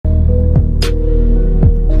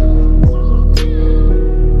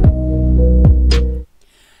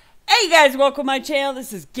Guys, welcome to my channel.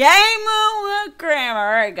 This is Game with Grandma.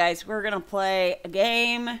 Alright guys, we're gonna play a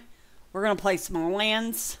game. We're gonna play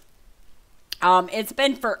Smolands. It's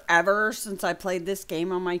been forever since I played this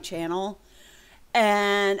game on my channel.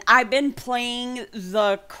 And I've been playing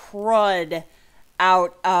the crud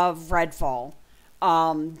out of Redfall.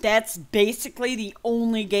 That's basically the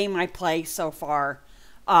only game I play so far.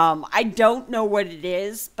 I don't know what it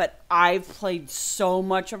is, but I've played so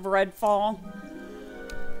much of Redfall.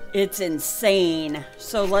 It's insane.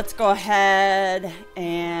 So let's go ahead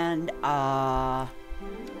and,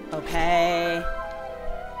 okay.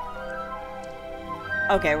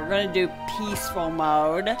 Okay, we're gonna do peaceful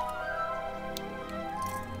mode.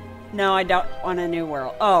 No, I don't want a new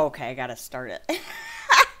world. Oh, okay, I gotta start it.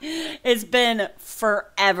 It's been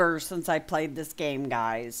forever since I played this game,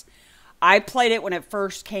 guys. I played it when it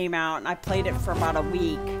first came out, and I played it for about a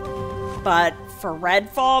week. But for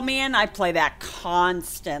Redfall, man, I play that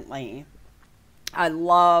constantly. I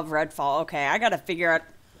love Redfall. Okay, I gotta figure out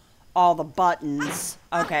all the buttons.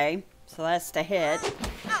 Okay, so that's to hit.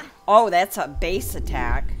 Oh, that's a base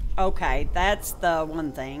attack. Okay, that's the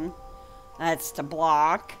one thing. That's to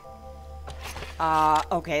block.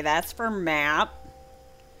 Okay, that's for map.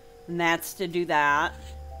 And that's to do that.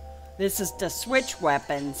 This is to switch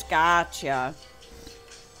weapons. Gotcha.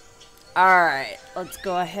 Alright, let's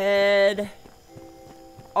go ahead.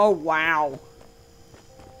 Oh, wow.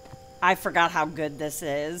 I forgot how good this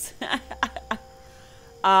is.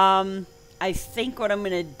 I think what I'm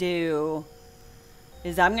going to do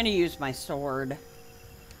is I'm going to use my sword.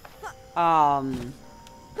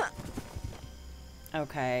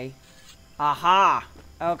 Okay. Aha.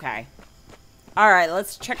 Okay. Alright,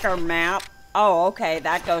 let's check our map. Oh, okay,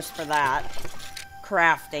 that goes for that.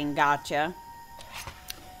 Crafting, gotcha.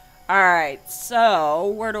 Alright, so,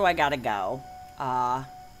 where do I gotta go? Well,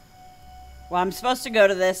 I'm supposed to go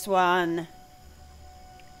to this one.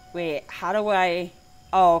 Wait, how do I...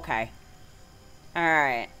 Oh, okay.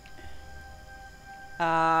 Alright.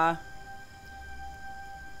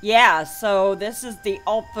 Yeah, so this is the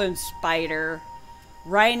Ulfund Spider,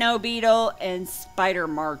 Rhino Beetle, and Spider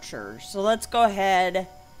Marcher. So let's go ahead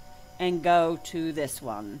and go to this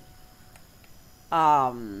one.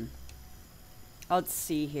 Let's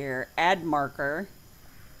see here. Add marker.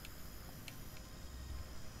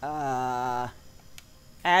 Add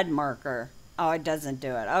marker. Oh, it doesn't do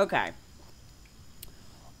it. Okay.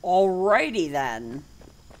 Alrighty then.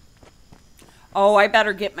 Oh, I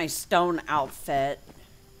better get my stone outfit.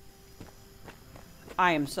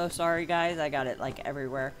 I am so sorry, guys. I got it, like,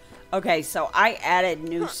 everywhere. Okay, so I added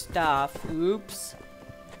new stuff. Oops.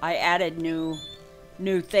 I added new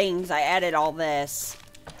things. I added all this.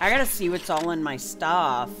 I gotta see what's all in my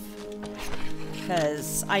stuff.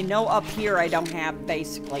 Because I know up here I don't have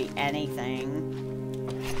basically anything.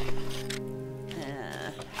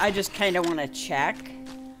 I just kind of want to check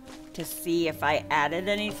to see if I added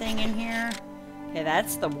anything in here. Okay,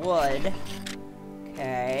 that's the wood.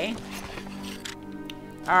 Okay.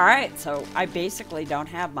 Alright, so I basically don't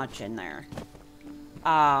have much in there.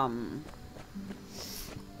 I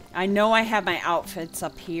know I have my outfits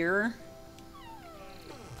up here.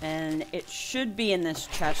 And it should be in this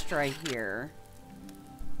chest right here.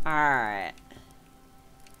 Alright.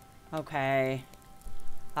 Okay.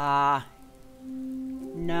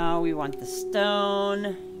 No, we want the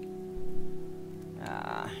stone.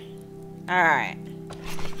 Alright.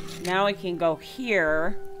 Now we can go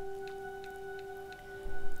here.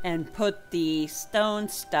 And put the stone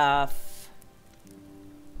stuff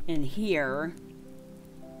in here.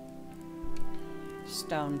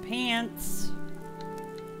 Stone pants.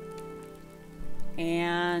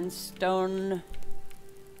 And stone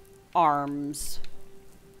arms.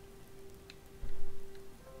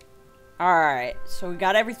 Alright, so we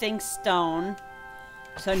got everything stone.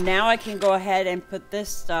 So now I can go ahead and put this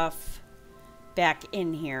stuff back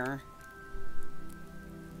in here.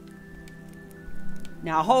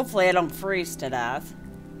 Now hopefully I don't freeze to death.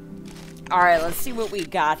 Alright, let's see what we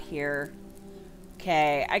got here.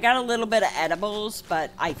 Okay, I got a little bit of edibles,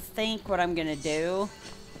 but I think what I'm gonna do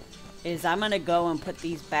is I'm gonna go and put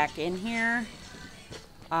these back in here.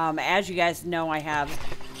 As you guys know, I have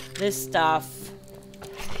this stuff.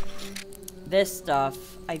 This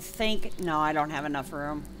stuff. I think... No, I don't have enough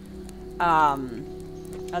room.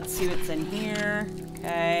 Let's see what's in here.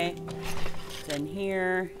 Okay. It's in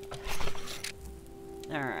here.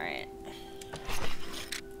 Alright.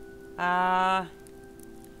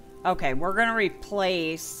 Okay, we're gonna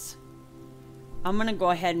replace... I'm gonna go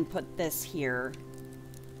ahead and put this here.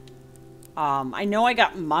 I know I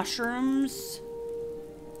got mushrooms.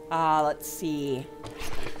 Let's see.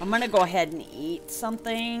 I'm gonna go ahead and eat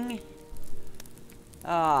something.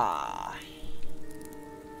 Ah.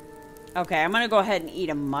 Okay, I'm gonna go ahead and eat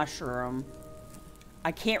a mushroom.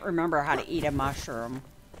 I can't remember how to eat a mushroom.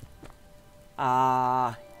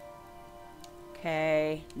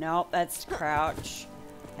 Okay. Nope, that's to crouch.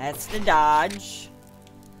 That's to dodge.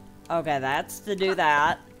 Okay, that's to do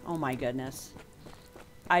that. Oh my goodness.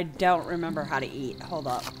 I don't remember how to eat. Hold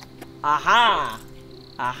up. Aha!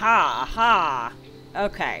 Aha! Aha!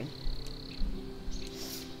 Okay.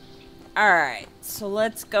 Alright, so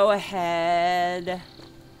let's go ahead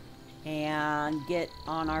and get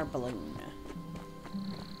on our balloon.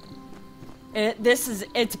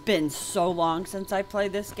 It's been so long since I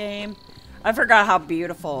played this game. I forgot how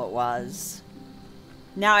beautiful it was.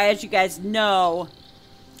 Now, as you guys know,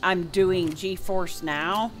 I'm doing GeForce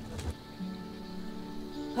Now.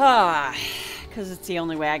 Because it's the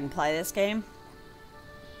only way I can play this game.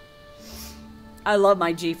 I love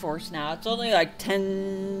my GeForce Now. It's only like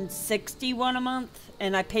 $10.61 a month,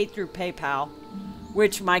 and I pay through PayPal.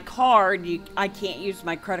 Which my card, I can't use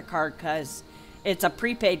my credit card because it's a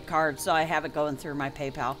prepaid card, so I have it going through my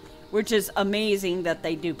PayPal. Which is amazing that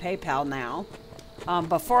they do PayPal now.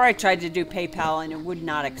 Before I tried to do PayPal and it would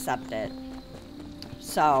not accept it.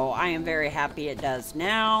 So I am very happy it does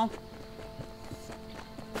now.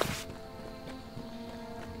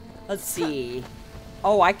 Let's see.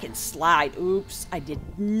 Oh, I can slide. Oops, I did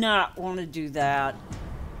not want to do that.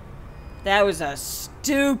 That was a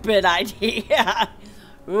stupid idea.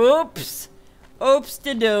 Oops.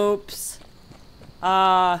 Oops-de-doops.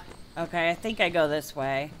 Okay, I think I go this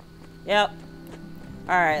way. Yep.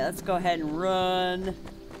 Alright, let's go ahead and run.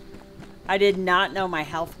 I did not know my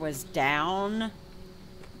health was down.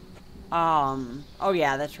 Oh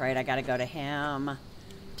yeah, that's right. I gotta go to him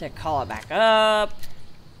to call it back up.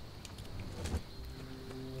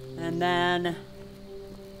 And then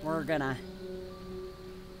we're gonna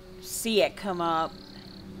see it come up.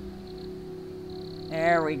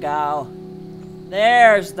 There we go.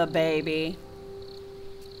 There's the baby.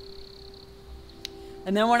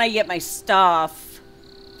 And then when I get my stuff,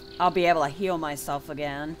 I'll be able to heal myself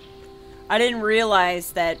again. I didn't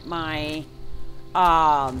realize that my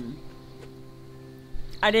my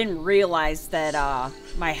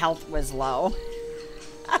health was low.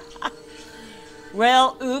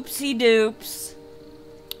 Well, oopsie doops.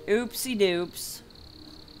 Oopsie doops.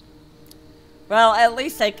 Well, at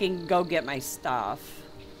least I can go get my stuff.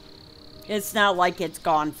 It's not like it's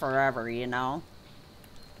gone forever, you know?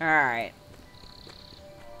 Alright.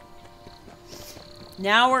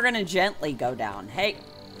 Now we're gonna gently go down. Hey,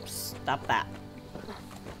 stop that.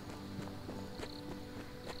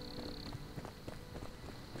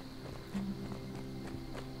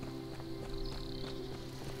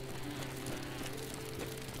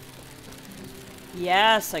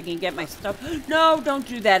 Yes, I can get my stuff. No, don't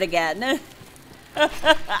do that again.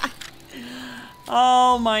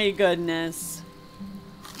 Oh my goodness.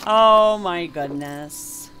 Oh my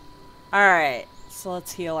goodness. Alright, so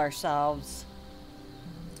let's heal ourselves.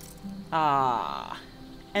 And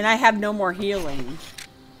I have no more healing.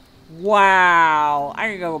 Wow. I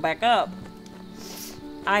gotta go back up.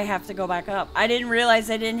 I have to go back up. I didn't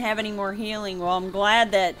realize I didn't have any more healing. Well, I'm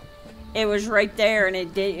glad that it was right there and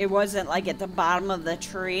it wasn't like at the bottom of the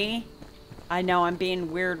tree. I know I'm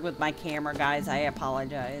being weird with my camera, guys. I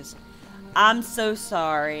apologize. I'm so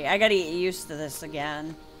sorry. I gotta get used to this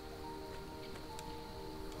again.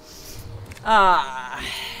 Alright.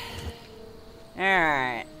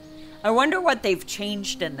 I wonder what they've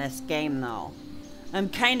changed in this game, though. I'm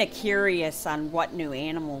kind of curious on what new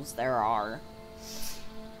animals there are.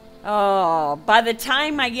 Oh, by the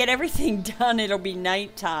time I get everything done, it'll be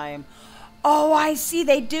nighttime. Oh, I see.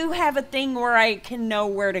 They do have a thing where I can know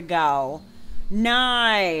where to go.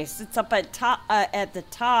 Nice. It's up at the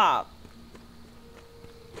top.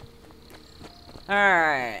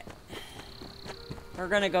 Alright. We're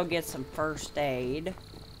gonna go get some first aid.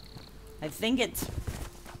 I think it's...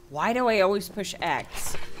 Why do I always push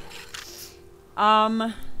X?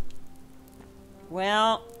 Well...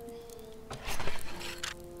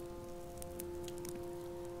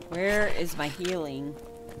 Where is my healing?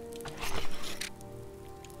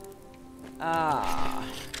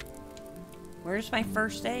 Where's my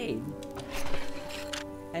first aid?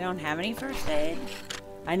 I don't have any first aid?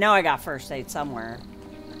 I know I got first aid somewhere.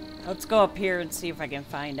 Let's go up here and see if I can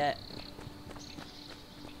find it.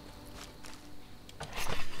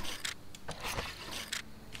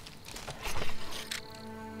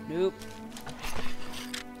 Nope.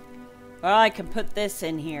 Well, I can put this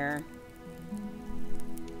in here.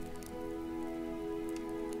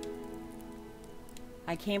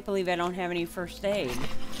 I can't believe I don't have any first aid.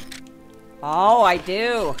 Oh, I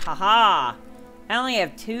do. Haha. I only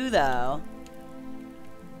have 2 though.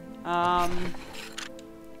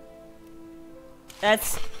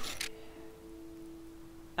 That's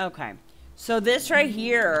okay. So this right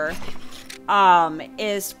here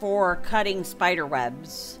is for cutting spider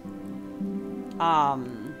webs.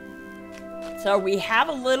 So we have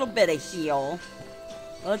a little bit of heal.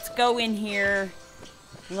 Let's go in here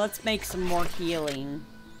and let's make some more healing.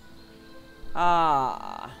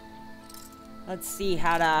 Let's see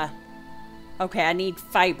how to... Okay, I need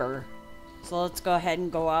fiber. So let's go ahead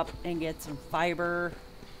and go up and get some fiber.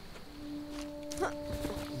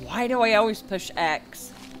 Why do I always push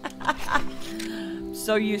X? I'm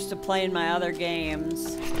so used to playing my other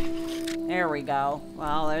games. There we go.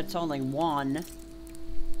 Well, it's only 1.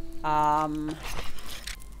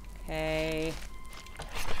 Okay.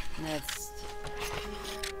 Next.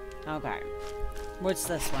 Okay. What's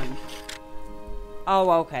this one?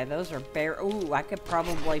 Oh, okay. Those are bare. Ooh, I could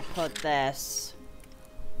probably put this.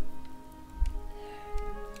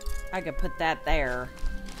 I could put that there.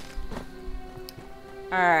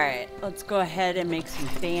 Alright, let's go ahead and make some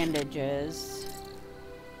bandages.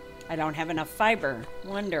 I don't have enough fiber.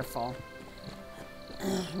 Wonderful.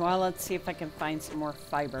 Well, let's see if I can find some more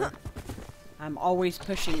fiber. I'm always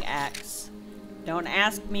pushing X. Don't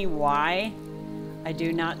ask me why. I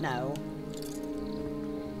do not know.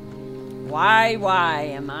 Why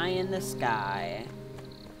am I in the sky?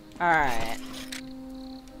 Alright.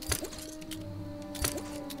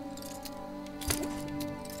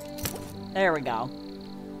 There we go.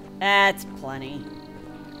 That's plenty.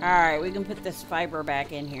 Alright, we can put this fiber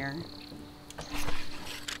back in here.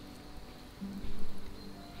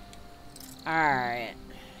 Alright.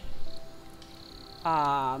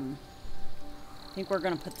 I think we're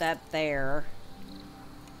gonna put that there.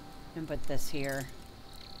 And put this here.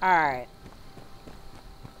 Alright.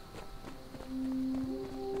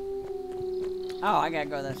 Oh, I gotta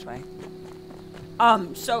go this way.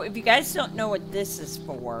 So if you guys don't know what this is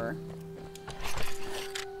for,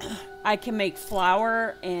 I can make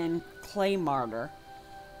flour and clay mortar.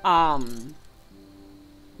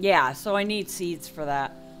 Yeah, so I need seeds for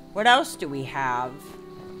that. What else do we have?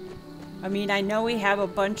 I mean, I know we have a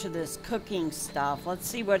bunch of this cooking stuff. Let's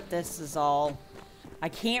see what this is all. I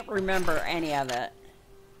can't remember any of it.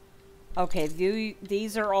 Okay,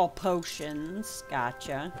 these are all potions.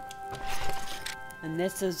 Gotcha. And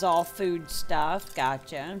this is all food stuff.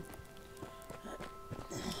 Gotcha.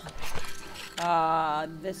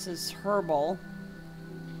 This is herbal.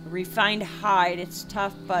 Refined hide. It's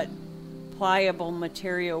tough but pliable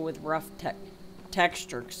material with rough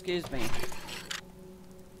texture. Excuse me.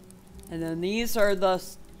 And then these are the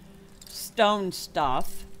stone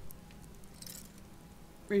stuff.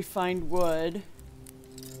 Refined wood.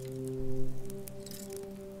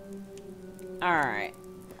 Alright.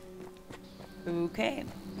 Okay.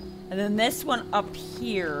 And then this one up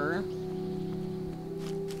here.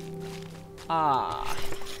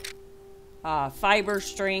 Fiber,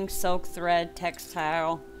 string, silk thread,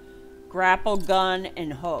 textile, grapple gun,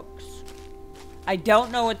 and hooks. I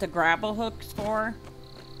don't know what the grapple hook's for.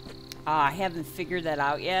 I haven't figured that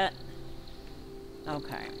out yet.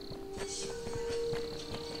 Okay.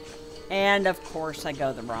 And of course I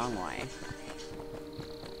go the wrong way.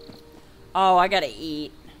 Oh, I gotta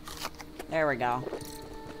eat. There we go.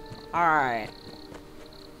 Alright.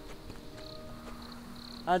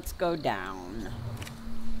 Let's go down.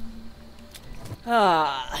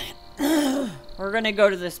 We're gonna go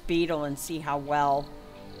to this beetle and see how well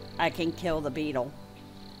I can kill the beetle.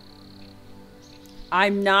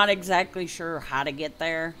 I'm not exactly sure how to get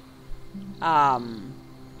there. In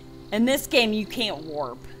this game, you can't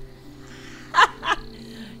warp.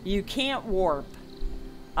 You can't warp.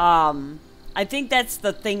 I think that's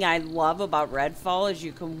the thing I love about Redfall is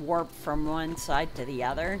you can warp from one side to the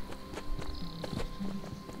other.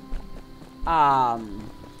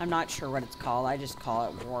 I'm not sure what it's called. I just call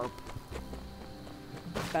it warp.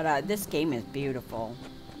 But this game is beautiful.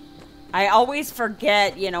 I always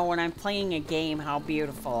forget, you know, when I'm playing a game how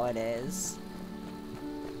beautiful it is.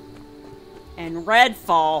 And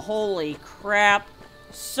Redfall, holy crap.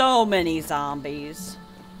 So many zombies.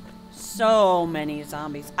 So many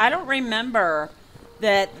zombies. I don't remember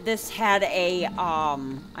that this had a,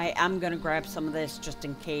 I'm gonna grab some of this just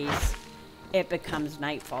in case it becomes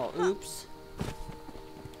nightfall. Oops.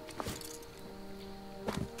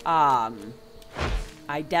 I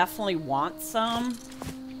definitely want some,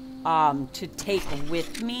 to take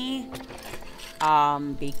with me,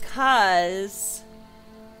 because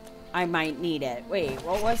I might need it. Wait,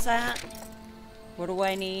 what was that? What do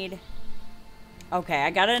I need? Okay, I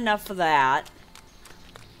got enough of that.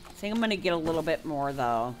 I think I'm gonna get a little bit more,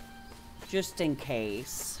 though. Just in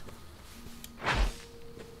case.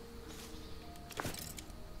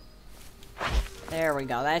 There we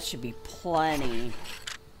go. That should be plenty.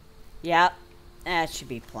 Yep. That should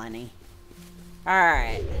be plenty.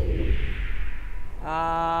 Alright.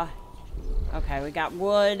 Okay, we got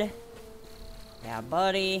wood. Yeah,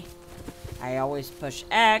 buddy. I always push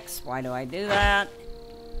X. Why do I do that?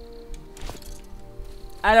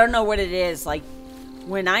 I don't know what it is. Like,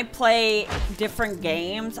 when I play different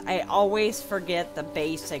games, I always forget the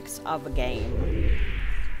basics of a game.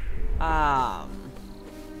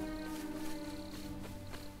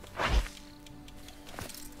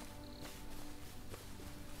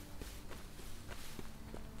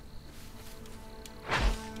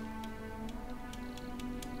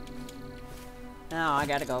 Now I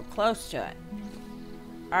gotta go close to it.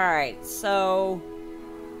 Alright, so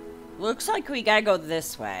looks like we gotta go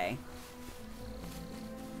this way.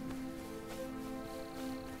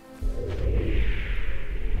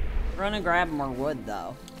 We're gonna grab more wood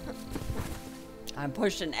though. I'm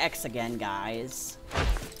pushing X again, guys.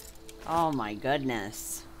 Oh my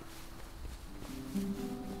goodness.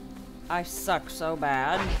 I suck so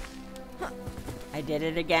bad. I did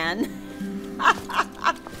it again.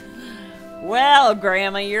 Well,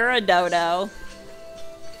 Grandma, you're a dodo.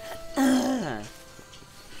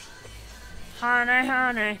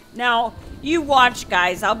 Honey. Now, you watch,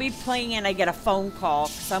 guys. I'll be playing and I get a phone call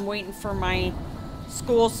because I'm waiting for my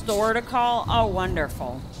school store to call. Oh,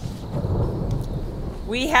 wonderful.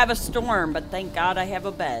 We have a storm, but thank God I have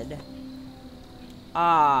a bed.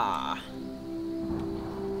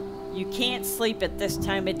 You can't sleep at this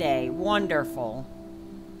time of day. Wonderful.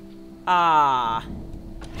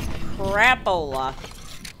 Crapola.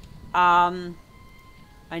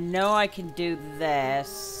 I know I can do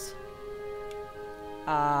this.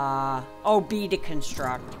 Oh, B to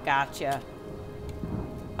construct. Gotcha.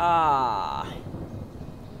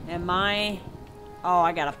 Am I? Oh,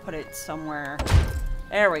 I gotta put it somewhere.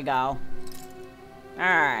 There we go.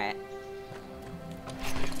 Alright.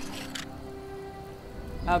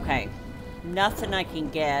 Okay. Nothing I can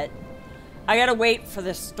get. I gotta wait for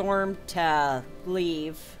the storm to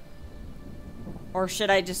leave. Or should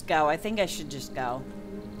I just go? I think I should just go.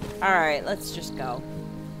 Alright, let's just go.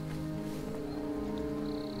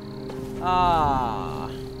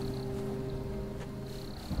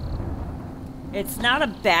 It's not a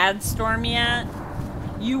bad storm yet.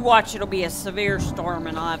 You watch, it'll be a severe storm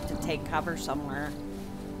and I'll have to take cover somewhere.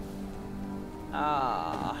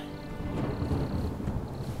 Oh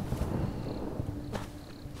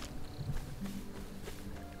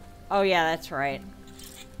yeah, that's right.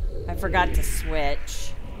 I forgot to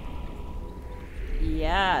switch.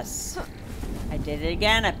 Yes. I did it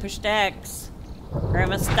again. I pushed X.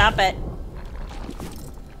 Grandma, stop it.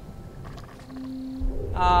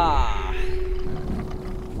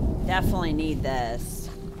 Definitely need this.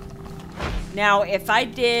 Now, if I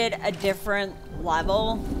did a different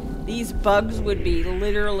level, these bugs would be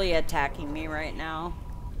literally attacking me right now.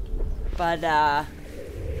 But, I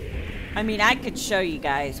mean, I could show you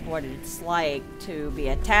guys what it's like to be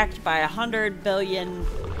attacked by 100 billion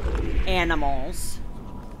animals.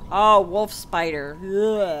 Oh, wolf spider.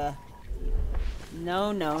 Ugh.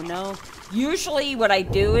 No. Usually what I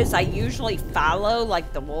do is I usually follow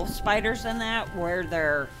like the wolf spiders in that where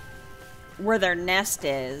their nest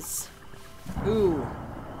is. Ooh.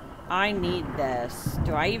 I need this.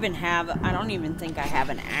 Do I even have... I don't even think I have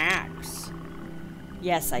an axe.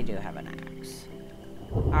 Yes, I do have an axe.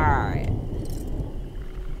 Alright.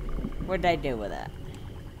 What did I do with it?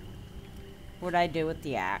 What did I do with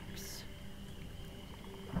the axe?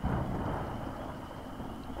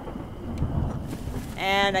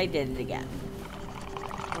 And I did it again.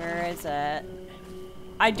 Where is it?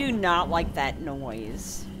 I do not like that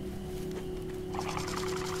noise.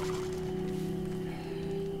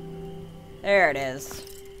 There it is.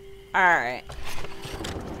 Alright.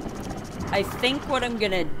 I think what I'm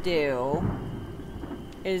gonna do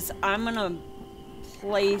is I'm gonna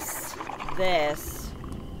place this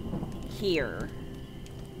here.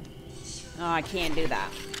 Oh, I can't do that.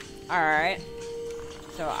 Alright.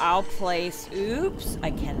 So I'll place... Oops, I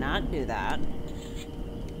cannot do that.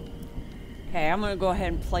 Okay, I'm gonna go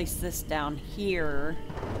ahead and place this down here.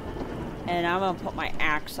 And I'm gonna put my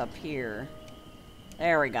axe up here.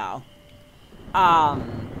 There we go.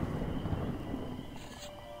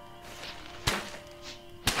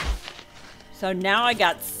 So now I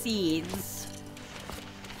got seeds.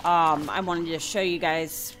 I wanted to show you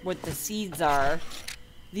guys what the seeds are.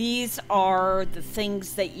 These are the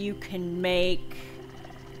things that you can make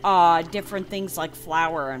different things like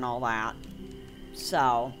flour and all that.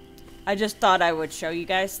 So I just thought I would show you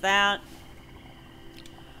guys that.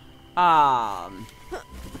 I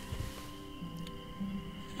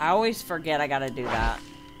always forget I gotta do that.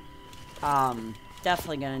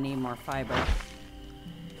 Definitely gonna need more fiber.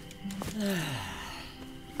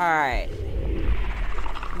 Alright.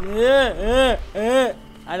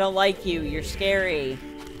 I don't like you. You're scary.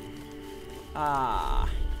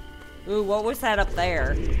 Ooh, what was that up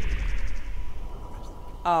there?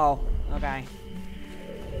 Oh, okay.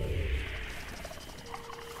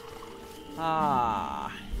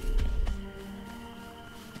 I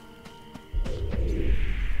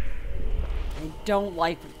don't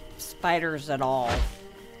like spiders at all.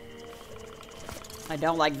 I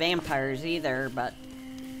don't like vampires either, but...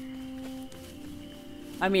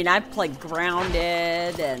 I mean, I've played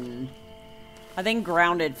Grounded, and... I think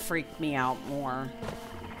Grounded freaked me out more.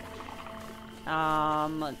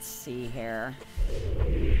 Let's see here.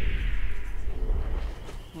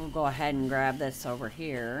 We'll go ahead and grab this over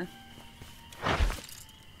here.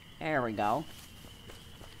 There we go.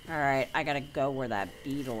 Alright, I gotta go where that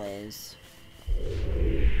beetle is.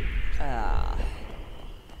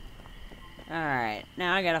 Alright,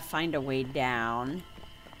 now I gotta find a way down.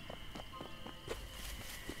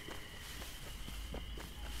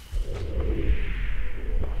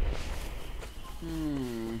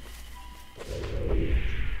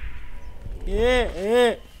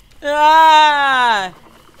 Ah!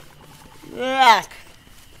 Yuck!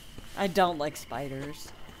 I don't like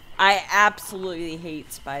spiders. I absolutely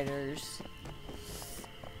hate spiders.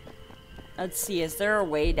 Let's see, is there a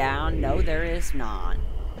way down? No, there is not.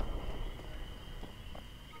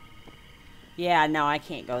 Yeah, no, I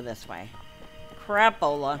can't go this way.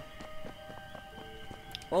 Crapola.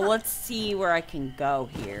 Well, let's see where I can go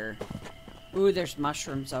here. Ooh, there's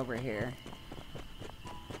mushrooms over here.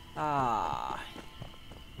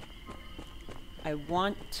 I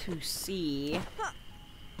want to see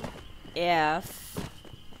if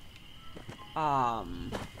I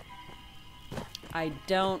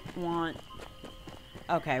don't want...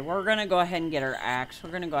 Okay, we're gonna go ahead and get our axe.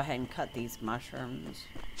 We're gonna go ahead and cut these mushrooms.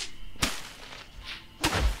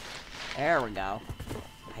 There we go.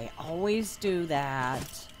 I always do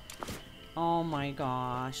that. Oh my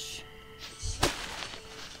gosh.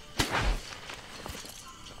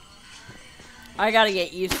 I gotta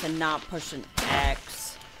get used to not pushing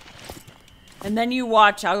X. And then you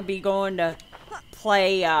watch, I'll be going to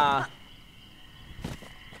play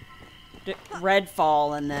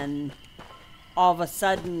Redfall, and then all of a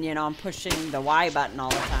sudden, you know, I'm pushing the Y button all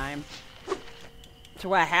the time. So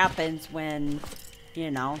what happens when, you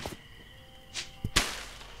know...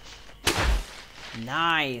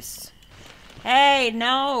 Nice. Hey,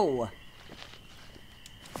 no!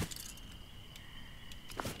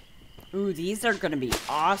 Ooh, these are gonna be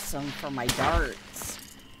awesome for my darts.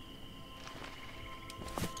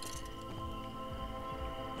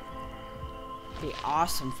 Be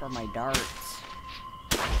awesome for my darts.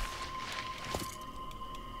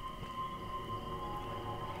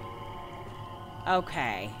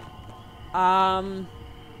 Okay.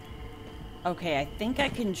 Okay, I think I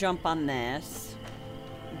can jump on this.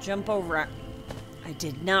 Jump over. I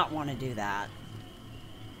did not want to do that.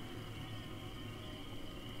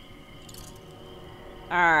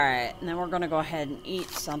 Alright, and then we're gonna go ahead and eat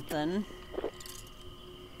something.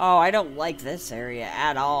 Oh, I don't like this area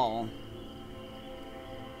at all.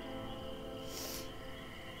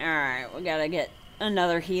 Alright, we gotta get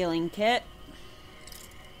another healing kit.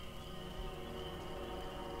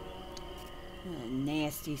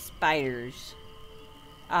 Nasty spiders.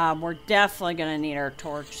 We're definitely gonna need our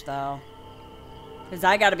torch, though. Because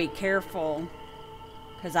I gotta be careful.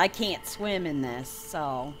 Because I can't swim in this,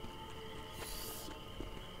 so...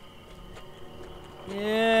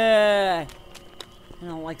 Yeah! I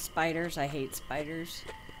don't like spiders. I hate spiders.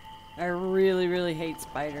 I really, really hate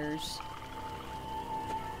spiders.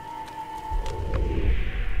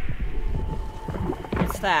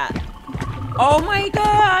 What's that? Oh my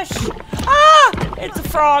gosh! Ah! It's a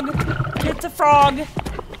frog! It's a frog!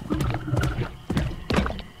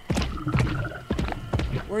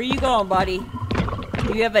 Where are you going, buddy?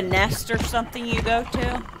 Do you have a nest or something you go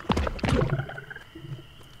to?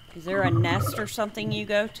 Is there a nest or something you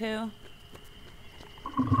go to?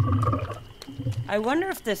 I wonder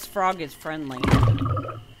if this frog is friendly.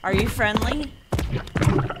 Are you friendly?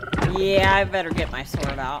 Yeah, I better get my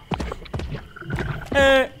sword out.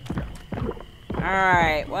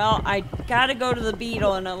 Alright, well, I gotta go to the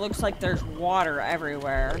beetle, and it looks like there's water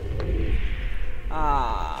everywhere.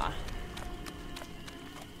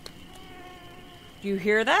 Do you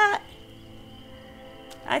hear that?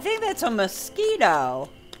 I think that's a mosquito.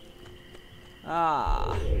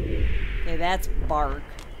 Okay, that's bark.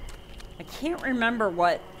 I can't remember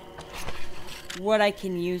what what I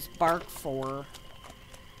can use bark for.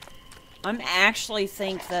 I'm actually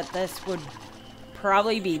think that this would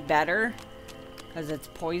probably be better because it's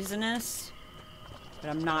poisonous, but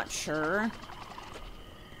I'm not sure.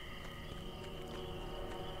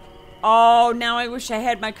 Oh, now I wish I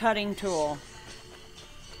had my cutting tool.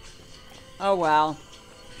 Oh well.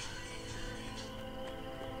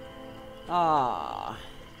 Ah.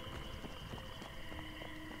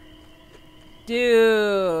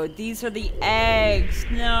 Dude, these are the eggs.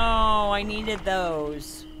 No, I needed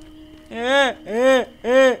those. I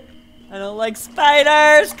don't like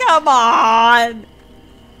spiders. Come on.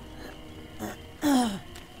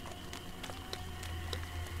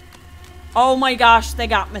 Oh my gosh, they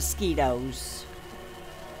got mosquitoes.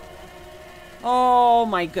 Oh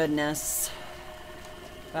my goodness.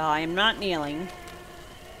 Well, I am not kneeling.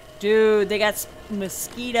 Dude, they got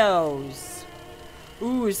mosquitoes.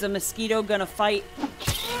 Ooh, is the mosquito gonna fight?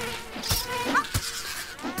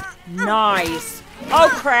 Nice. Oh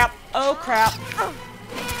crap. Oh crap.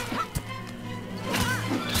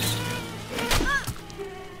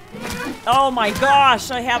 Oh my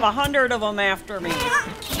gosh, I have 100 of them after me.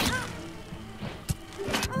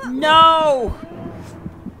 No!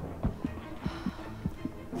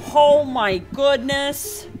 Oh my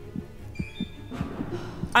goodness.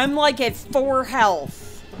 I'm like at 4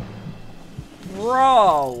 health.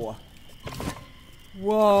 Bro.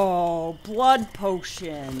 Whoa. Blood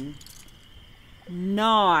potion.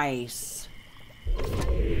 Nice.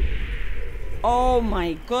 Oh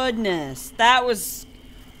my goodness. That was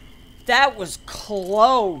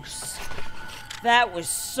close. That was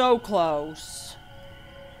so close.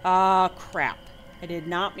 Crap. I did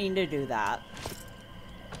not mean to do that.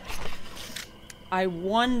 I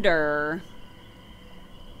wonder...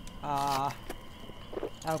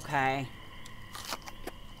 okay.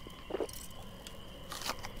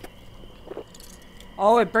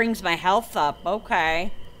 Oh, it brings my health up.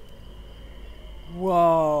 Okay.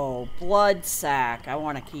 Whoa. Blood sac. I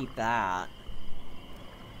want to keep that.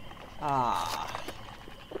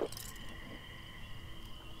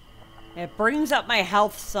 It brings up my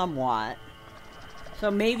health somewhat. So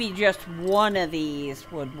maybe just one of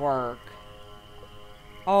these would work.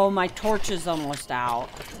 Oh, my torch is almost out.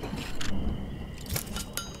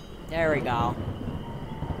 There we go.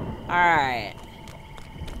 Alright.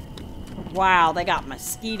 Wow, they got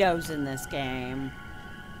mosquitoes in this game.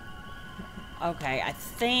 Okay, I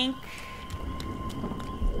think...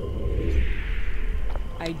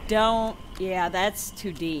 I don't... Yeah, that's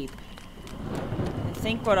too deep. I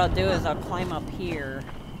think what I'll do is I'll climb up here.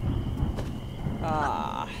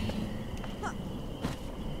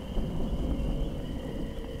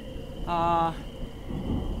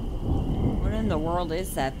 What in the world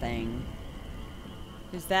is that thing?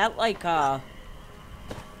 Is that like a...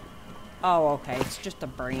 Oh, okay, it's just a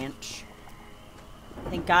branch.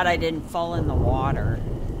 Thank God I didn't fall in the water.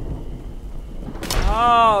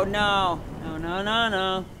 Oh, no. No, no, no,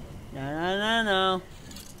 no. No, no, no, no.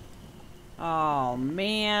 Oh,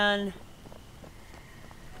 man.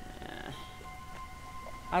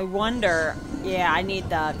 I wonder... Yeah, I need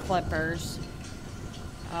the clippers.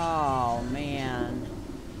 Oh, man.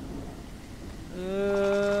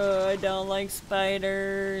 I don't like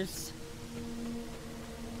spiders.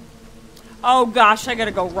 Oh, gosh, I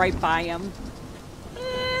gotta go right by him.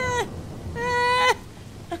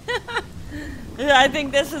 I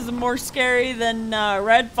think this is more scary than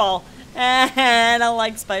Redfall. I don't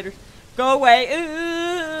like spiders. Go away.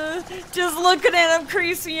 Just looking at him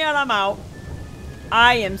creeps me out. I'm out.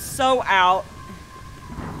 I am so out.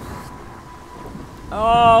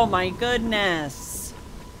 Oh my goodness.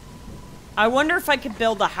 I wonder if I could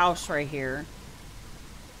build a house right here.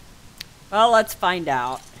 Well, let's find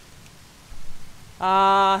out.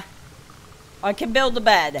 I can build a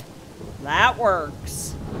bed. That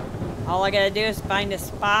works. All I gotta do is find a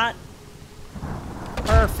spot.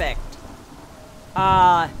 Perfect.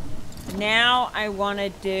 Now I wanna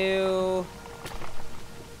do...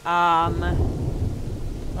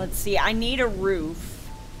 let's see, I need a roof.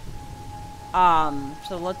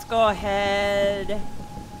 So let's go ahead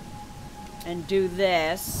and do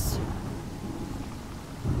this.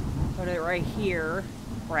 Put it right here.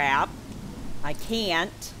 Crap. I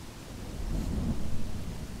can't.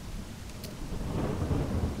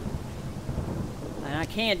 And I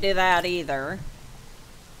can't do that either.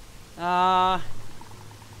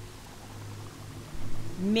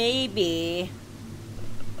 Maybe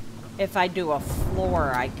if I do a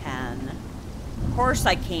floor I can. Of course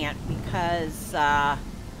I can't because,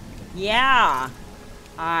 yeah.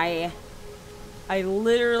 I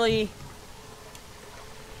literally...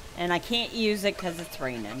 And I can't use it because it's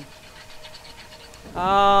raining.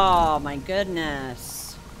 Oh my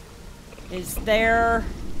goodness. Is there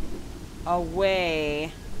a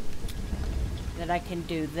way that I can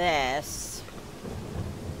do this?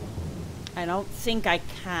 I don't think I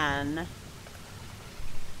can.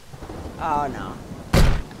 Oh no.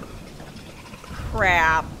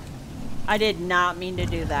 Crap. I did not mean to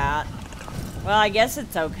do that. Well, I guess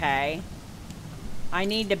it's okay. I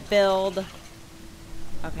need to build...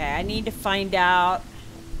 Okay, I need to find out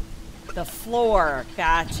the floor.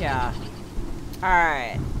 Gotcha.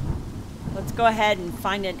 Alright. Let's go ahead and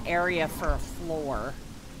find an area for a floor.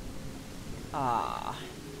 Because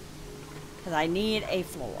I need a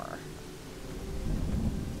floor.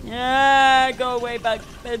 Yeah, go away, bug.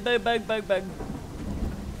 Bug, bug, bug, bug, bug.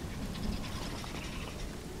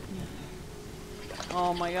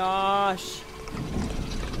 Oh my gosh.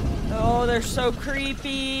 Oh, they're so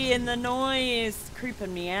creepy, and the noise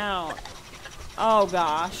creeping me out. Oh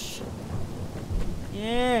gosh.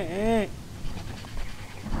 Yeah.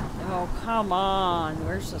 Oh, come on.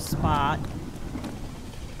 Where's the spot?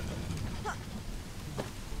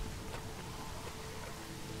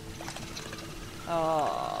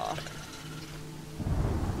 Oh.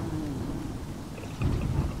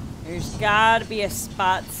 There's gotta be a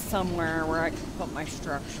spot somewhere where I can put my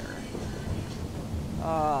structure.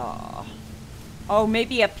 Oh. Oh,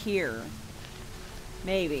 maybe up here.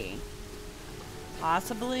 Maybe.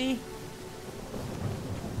 Possibly.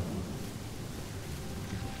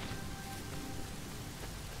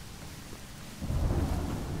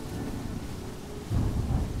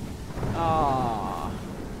 Oh.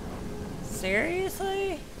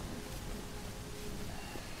 Seriously?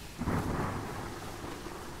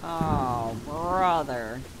 Oh,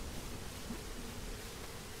 brother.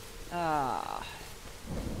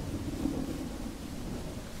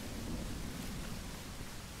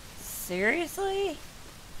 Seriously?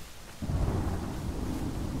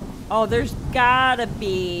 Oh, there's gotta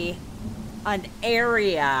be an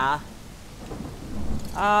area.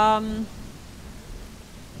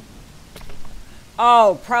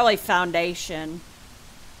 Oh, probably foundation.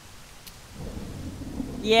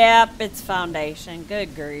 Yep, it's foundation.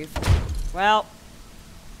 Good grief. Well,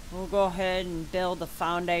 we'll go ahead and build the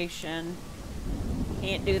foundation.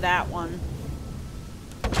 Can't do that one.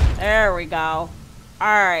 There we go.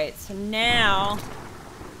 Alright, so now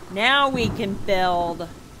we can build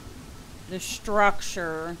the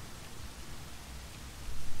structure.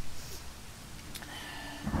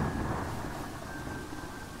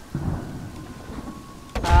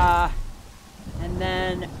 And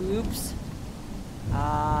then, oops.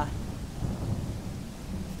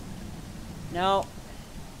 No.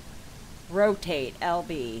 Rotate,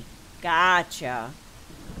 LB. Gotcha.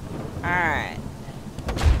 Alright.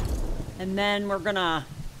 And then we're gonna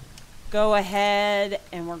go ahead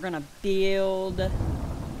and we're gonna build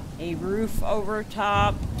a roof over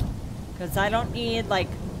top. Because I don't need like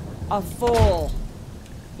a full,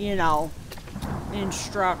 you know,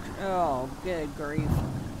 oh, good grief.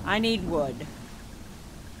 I need wood.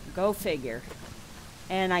 Go figure.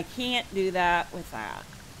 And I can't do that with that.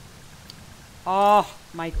 Oh,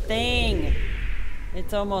 my thing.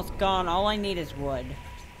 It's almost gone. All I need is wood.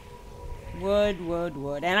 Wood, wood,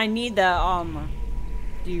 wood. And I need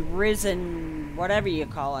the risen, whatever you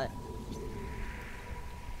call it.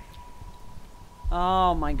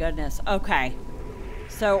 Oh my goodness. Okay.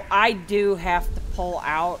 So I do have to pull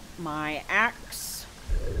out my axe.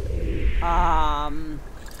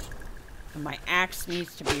 My axe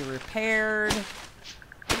needs to be repaired.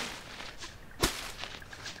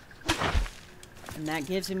 And that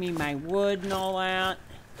gives me my wood and all that.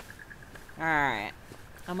 Alright.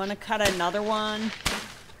 I'm gonna cut another one.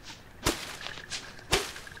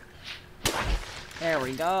 There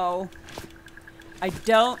we go. I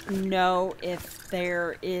don't know if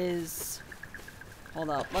there is...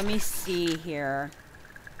 Hold up. Let me see here.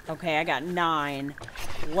 Okay, I got 9.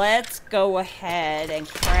 Let's go ahead and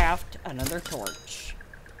craft another torch.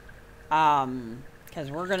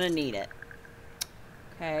 Because we're gonna need it.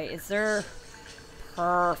 Okay, is there...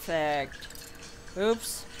 Perfect.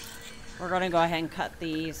 Oops. We're gonna go ahead and cut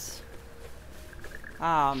these.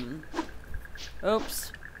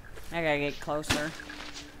 Oops. I gotta get closer.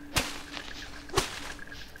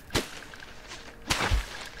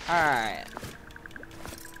 Alright.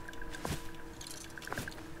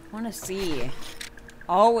 Wanna see.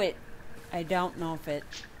 Oh, I don't know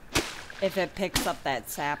if it picks up that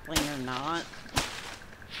sapling or not.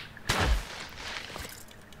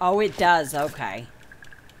 Oh, it does. Okay.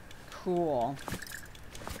 Cool.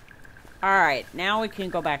 Alright, now we can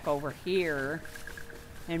go back over here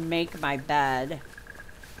and make my bed.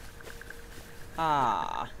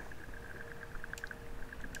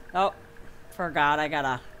 Oh, forgot I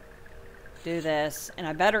gotta do this. And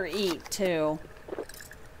I better eat, too.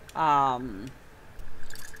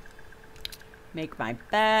 Make my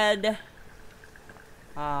bed.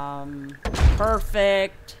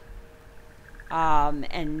 Perfect.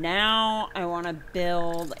 And now I want to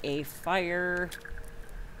build a fire.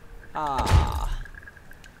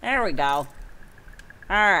 There we go.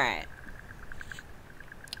 Alright.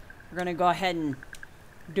 We're gonna go ahead and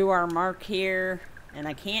do our mark here. And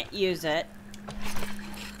I can't use it.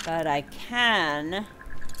 But I can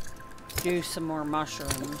do some more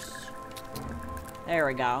mushrooms. There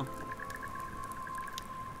we go.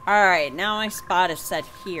 Alright, now my spot is set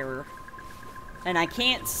here. And I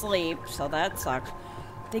can't sleep, so that sucks.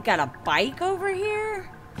 They got a bike over here?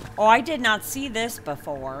 Oh, I did not see this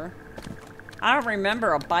before. I don't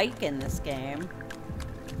remember a bike in this game.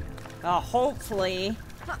 Hopefully,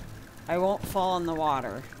 I won't fall in the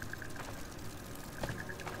water.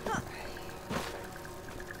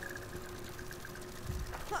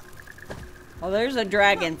 Oh, there's a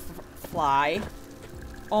dragonfly.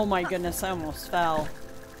 Oh my goodness, I almost fell.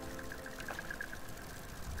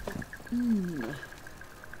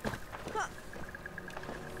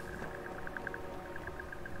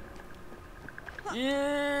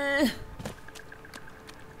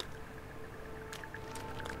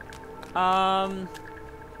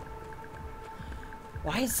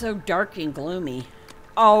 Why is it so dark and gloomy?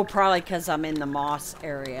 Oh, probably because I'm in the moss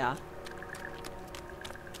area.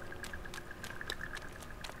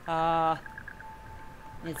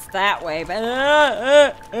 It's that way, but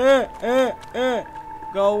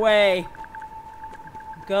go away.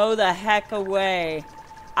 Go the heck away.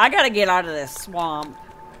 I gotta get out of this swamp.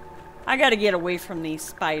 I gotta get away from these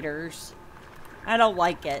spiders. I don't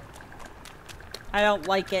like it. I don't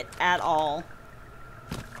like it at all.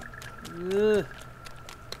 Ugh.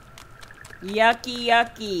 Yucky,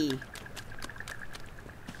 yucky.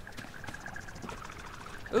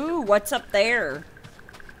 Ooh, what's up there?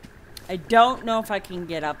 I don't know if I can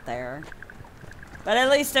get up there. But at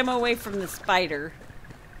least I'm away from the spider.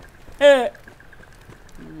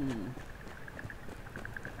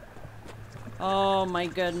 Oh my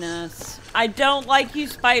goodness. I don't like you,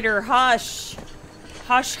 spider. Hush.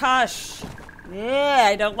 Hush, hush. Yeah,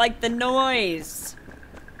 I don't like the noise.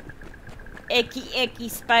 Icky, icky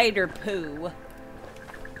spider poo.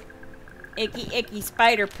 Icky, icky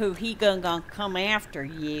spider poo. He gonna come after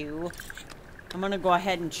you. I'm gonna go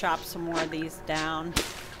ahead and chop some more of these down.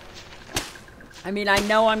 I mean, I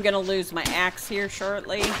know I'm gonna lose my axe here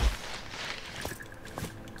shortly.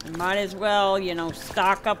 I might as well, you know,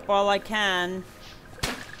 stock up while I can.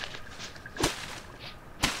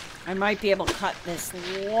 I might be able to cut this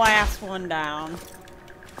last one down.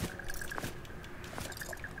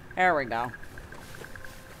 There we go.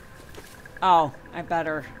 Oh, I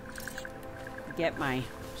better get my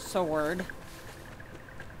sword.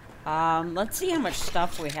 Let's see how much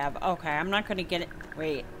stuff we have. Okay, I'm not gonna get it.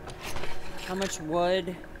 Wait. How much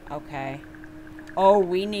wood? Okay. Oh,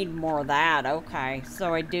 we need more of that. Okay,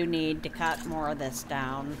 so I do need to cut more of this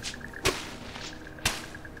down.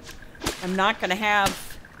 I'm not gonna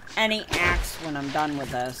have any axe when I'm done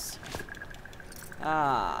with this.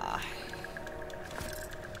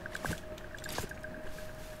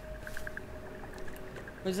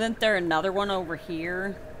 Wasn't there another one over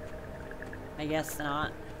here? I guess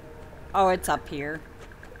not. Oh, it's up here.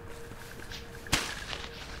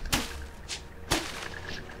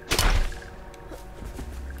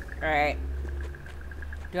 Alright.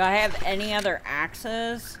 Do I have any other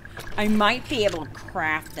axes? I might be able to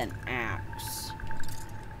craft an axe.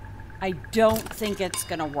 I don't think it's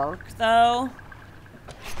gonna work, though.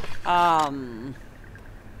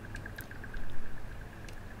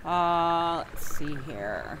 Let's see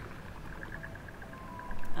here.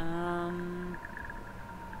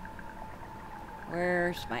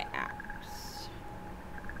 Where's my axe?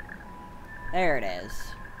 There it is.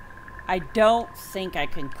 I don't think I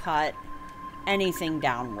can cut anything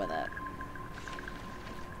down with it.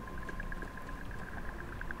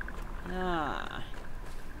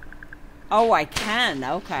 Oh, I can.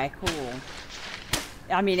 Okay, cool.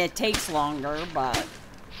 I mean, it takes longer, but...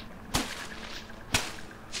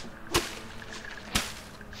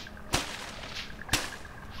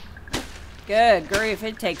 Good grief,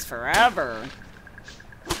 it takes forever.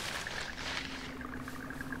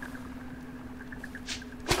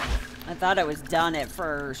 I thought it was done at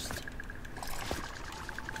first.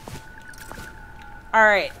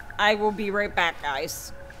 Alright, I will be right back,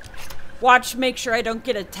 guys. Watch, make sure I don't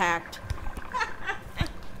get attacked.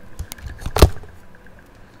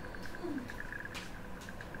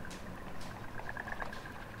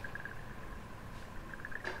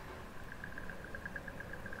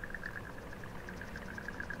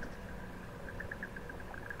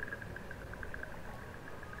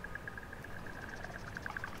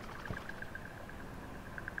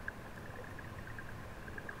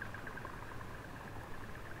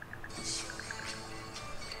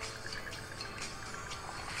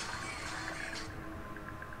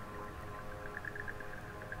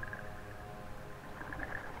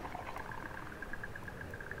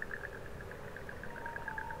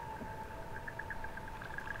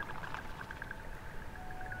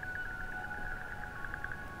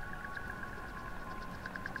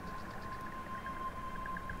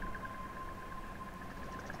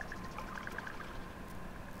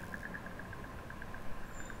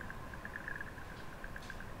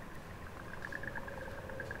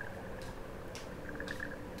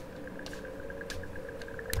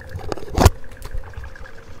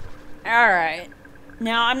 Alright.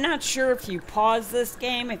 Now, I'm not sure if you pause this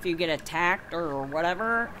game, if you get attacked or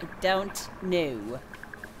whatever. I don't know.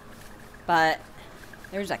 But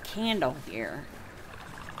there's a candle here.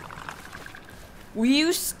 Will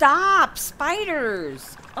you stop?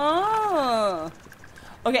 Spiders! Oh!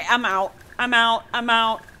 Okay, I'm out. I'm out. I'm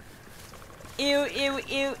out. Ew, ew,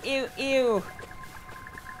 ew, ew, ew.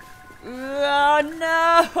 Oh,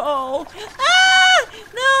 no! Ah!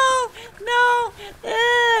 No!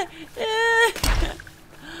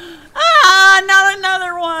 Ah! Not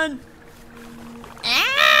another one!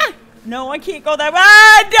 Ah! No, I can't go that way.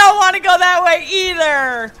 I don't want to go that way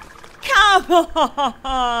either! Come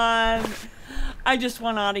on! I just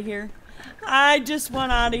want out of here. I just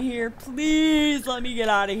want out of here. Please let me get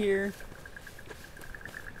out of here.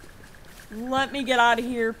 Let me get out of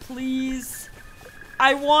here, please.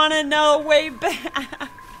 I want to know way back.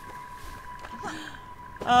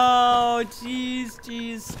 Oh, jeez,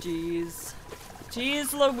 jeez, jeez.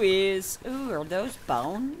 Jeez Louise. Ooh, are those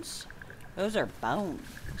bones? Those are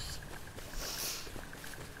bones.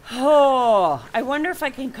 Oh, I wonder if I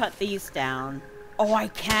can cut these down. Oh, I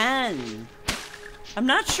can. I'm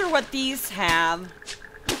not sure what these have.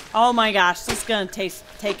 Oh my gosh, this is going to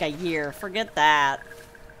take a year. Forget that.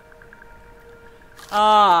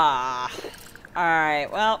 Ah.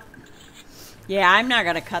 Alright, well. Yeah, I'm not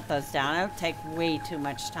going to cut those down. It'll take way too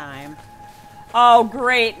much time. Oh,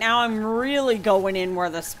 great. Now I'm really going in where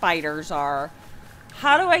the spiders are.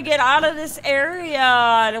 How do I get out of this area?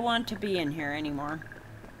 I don't want to be in here anymore.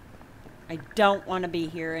 I don't want to be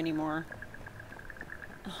here anymore.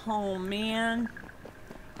 Oh, man.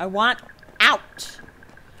 I want out.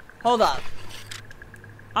 Hold up.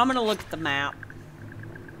 I'm going to look at the map.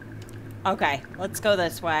 Okay, let's go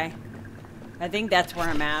this way. I think that's where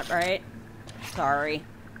I'm at, right? Sorry.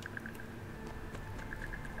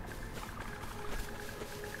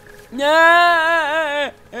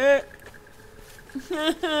 No!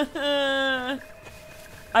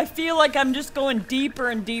 I feel like I'm just going deeper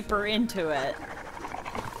and deeper into it.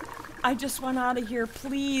 I just want out of here,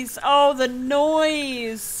 please. Oh, the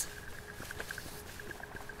noise.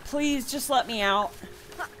 Please, just let me out.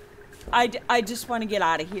 I just want to get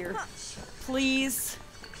out of here. Please.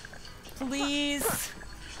 Please.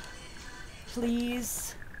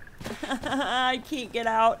 Please. I can't get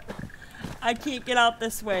out. I can't get out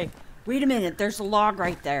this way. Wait a minute, there's a log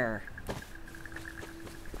right there.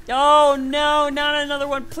 Oh, no, not another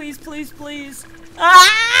one. Please, please, please.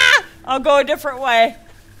 Ah! I'll go a different way.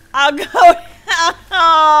 I'll go.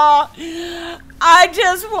 I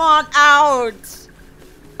just want out.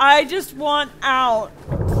 I just want out.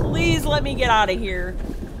 Please let me get out of here.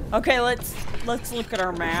 Okay, let's look at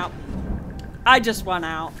our map. I just want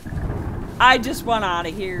out. I just want out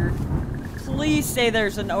of here. Please say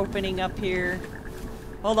there's an opening up here.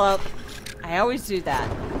 Hold up. I always do that.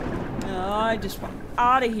 No, I just want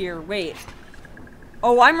out of here. Wait.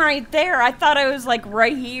 Oh, I'm right there. I thought I was like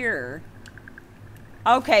right here.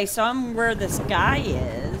 Okay, so I'm where this guy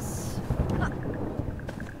is.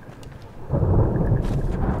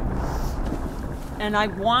 And I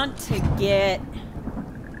want to get...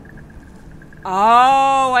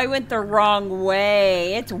 Oh, I went the wrong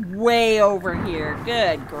way. It's way over here.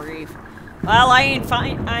 Good grief. Well, I ain't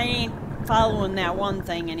following that one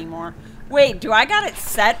thing anymore. Wait, do I got it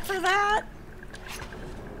set for that?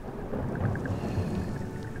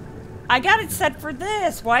 I got it set for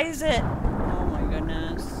this. Why is it... Oh my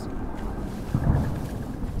goodness.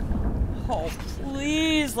 Oh,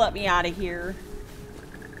 please let me out of here.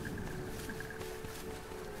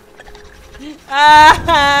 Ah!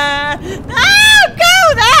 Ah!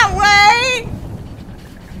 Go that way!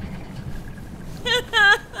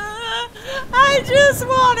 I just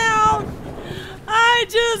want out! I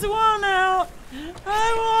just want out!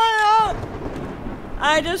 I want out!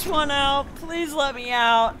 I just want out. Please let me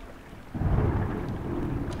out.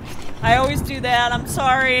 I always do that. I'm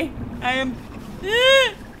sorry. I am...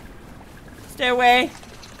 Stay away.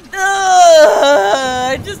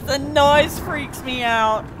 Just the noise freaks me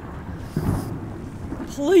out.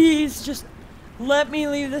 Please, just let me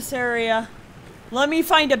leave this area. Let me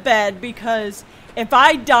find a bed, because if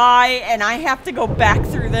I die and I have to go back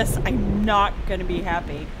through this, I'm not gonna be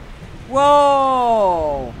happy.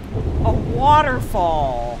 Whoa! A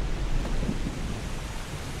waterfall.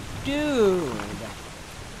 Dude.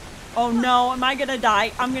 Oh no, am I gonna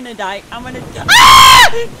die? I'm gonna die. I'm gonna die.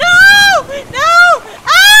 Ah! No! No!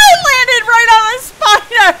 I landed right on a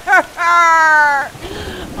spider!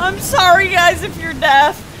 I'm sorry guys if you're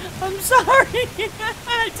deaf. I'm sorry.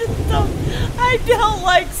 I don't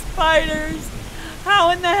like spiders. How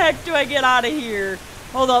in the heck do I get out of here?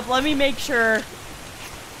 Hold up, let me make sure.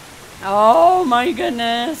 Oh my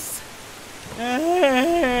goodness.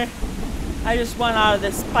 I just went out of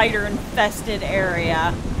this spider infested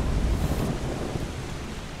area.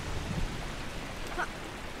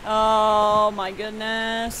 Oh my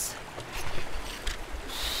goodness.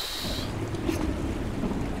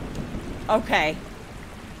 Okay.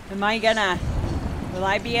 Am I gonna... Will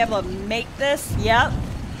I be able to make this? Yep.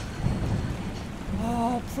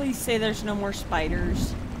 Oh, please say there's no more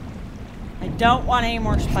spiders. I don't want any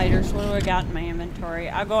more spiders. What do I got in my inventory?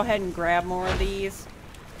 I'll go ahead and grab more of these,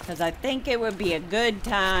 because I think it would be a good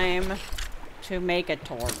time to make a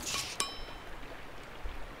torch.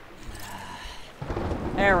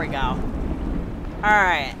 There we go.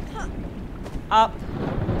 Alright. Up.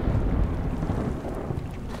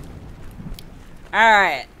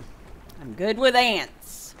 Alright. I'm good with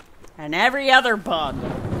ants. And every other bug.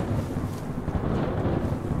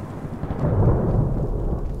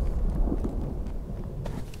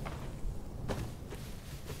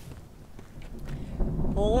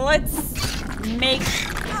 Let's make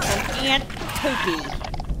an ant poopy.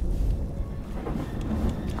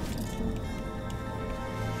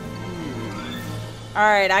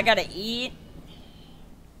 Alright, I gotta eat.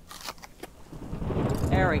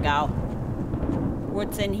 There we go.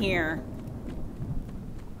 What's in here?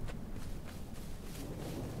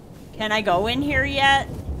 Can I go in here yet?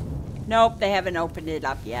 Nope, they haven't opened it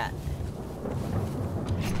up yet.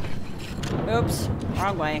 Oops,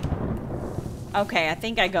 wrong way. Okay, I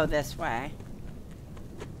think I go this way.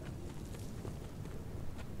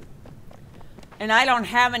 And I don't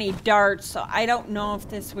have any darts, so I don't know if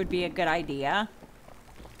this would be a good idea.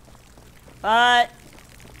 But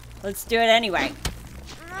let's do it anyway.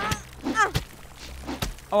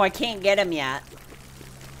 Oh, I can't get him yet.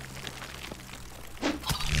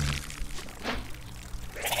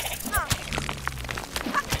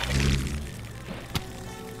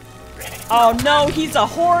 Oh no, he's a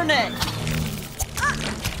hornet!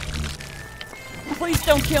 Please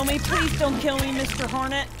don't kill me. Please don't kill me, Mr.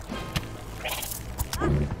 Hornet.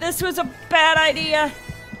 This was a bad idea.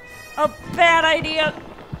 A bad idea.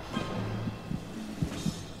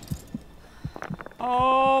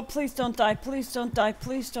 Oh, please don't die. Please don't die.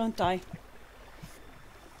 Please don't die.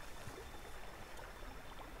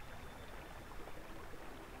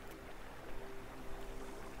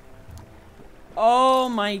 Oh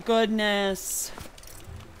my goodness.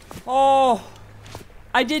 Oh,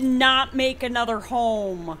 I did not make another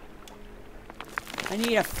home. I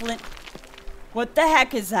need a flint. What the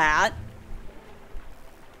heck is that?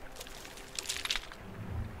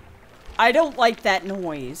 I don't like that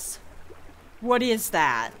noise. What is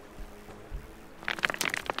that?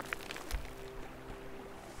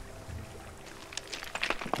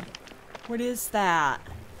 What is that?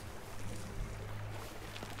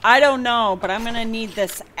 I don't know, but I'm gonna need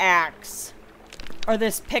this axe. Or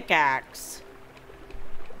this pickaxe.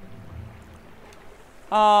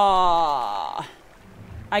 Oh,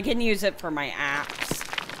 I can use it for my axe.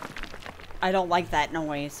 I don't like that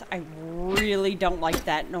noise. I really don't like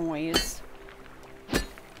that noise.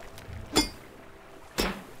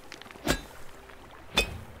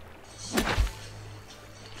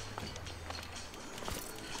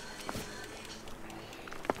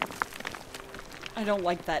 I don't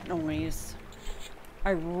like that noise. I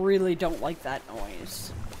really don't like that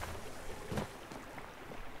noise.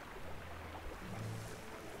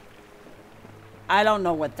 I don't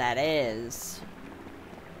know what that is.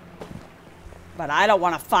 But I don't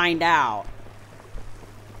want to find out.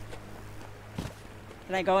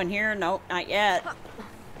 Can I go in here? Nope, not yet.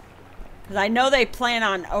 Because I know they plan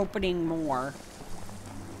on opening more.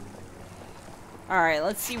 Alright,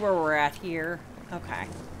 let's see where we're at here. Okay.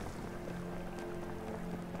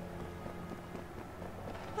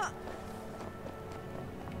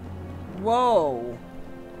 Whoa.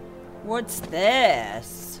 What's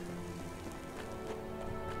this?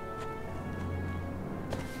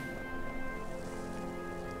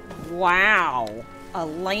 Wow. A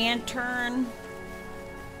lantern?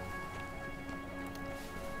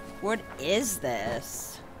 What is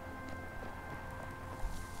this?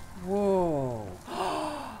 Whoa.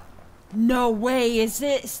 No way, is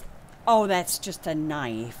this? Oh, that's just a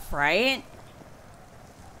knife, right?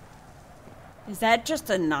 Is that just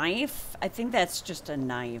a knife? I think that's just a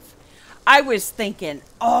knife. I was thinking,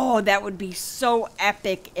 oh, that would be so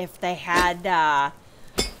epic if they had the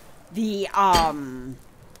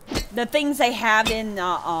things they have in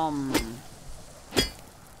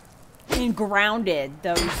Grounded.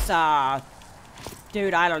 Those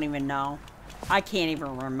dude, I don't even know. I can't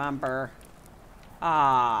even remember.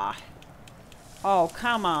 Oh,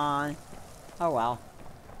 come on. Oh well.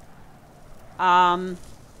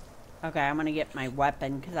 Okay, I'm gonna get my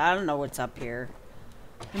weapon because I don't know what's up here.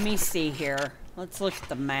 Let me see here. Let's look at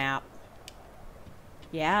the map.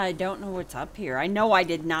 Yeah, I don't know what's up here. I know I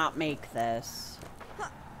did not make this.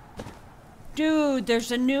 Dude,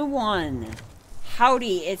 there's a new one.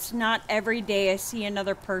 Howdy, it's not every day I see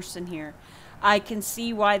another person here. I can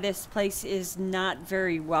see why this place is not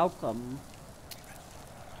very welcome.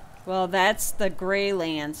 Well, that's the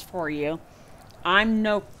Greylands for you. I'm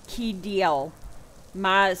no Kidiel.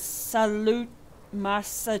 Masatula.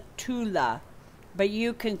 But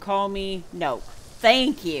you can call me No.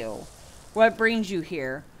 Thank you. What brings you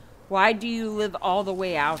here? Why do you live all the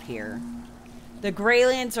way out here? The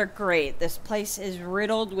Greylands are great. This place is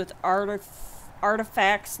riddled with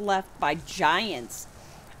artifacts left by giants.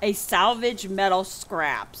 I salvage metal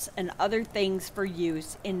scraps and other things for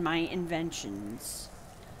use in my inventions.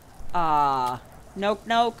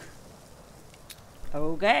 Noke.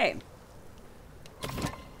 Okay.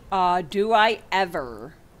 Do I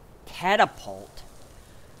ever catapult?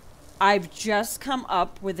 I've just come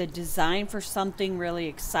up with a design for something really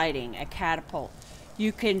exciting, a catapult.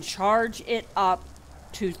 You can charge it up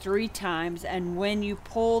to 3 times, and when you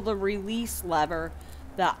pull the release lever,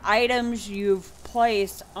 the items you've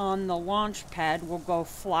placed on the launch pad will go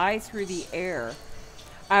fly through the air.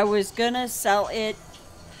 I was gonna sell it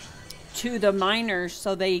to the miners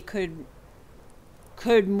so they could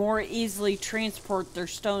more easily transport their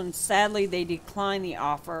stones. Sadly, they declined the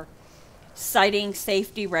offer, citing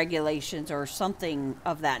safety regulations or something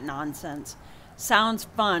of that nonsense. Sounds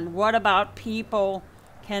fun. What about people?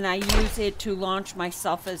 Can I use it to launch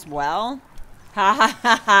myself as well? Ha ha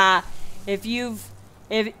ha ha. If you've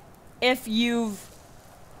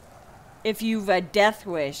a death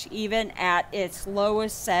wish, even at its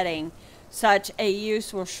lowest setting, such a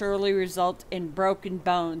use will surely result in broken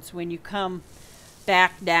bones when you come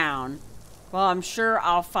back down. Well, I'm sure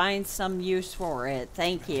I'll find some use for it.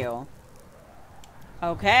 Thank you.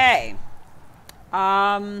 Okay.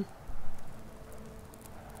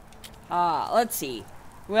 Let's see.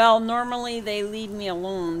 Well, normally they leave me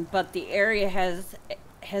alone, but the area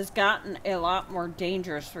has gotten a lot more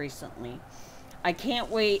dangerous recently. I can't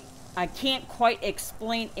quite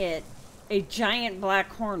explain it. A giant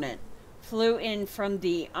black hornet flew in from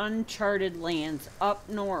the uncharted lands up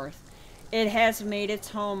north. It has made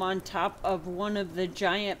its home on top of one of the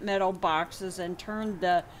giant metal boxes and turned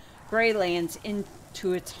the Greylands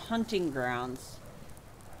into its hunting grounds.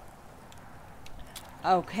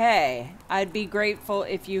 Okay, I'd be grateful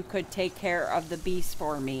if you could take care of the beast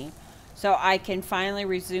for me, so I can finally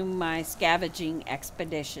resume my scavenging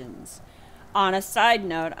expeditions. On a side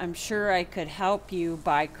note, I'm sure I could help you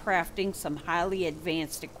by crafting some highly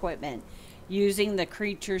advanced equipment using the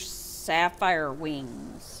creature's sapphire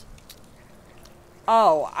wings.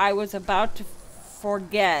 Oh, I was about to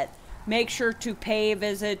forget. Make sure to pay a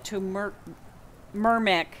visit to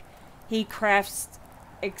Myrmic. He crafts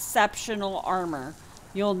exceptional armor.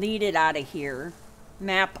 You'll need it out of here.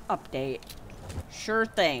 Map update. Sure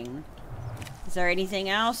thing. Is there anything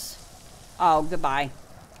else? Oh, goodbye.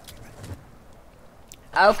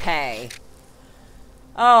 Okay.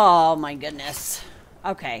 Oh, my goodness.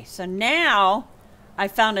 Okay, so now I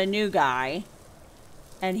found a new guy.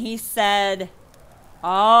 And he said,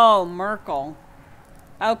 oh, Merkel.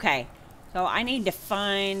 Okay, so I need to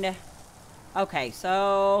find... Okay,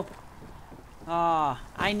 so...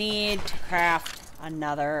 I need to craft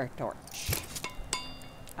another torch.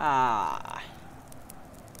 Alright.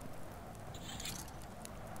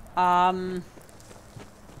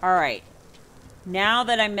 Now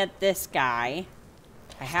that I met this guy,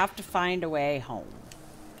 I have to find a way home.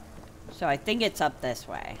 So I think it's up this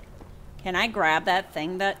way. Can I grab that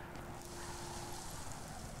thing that...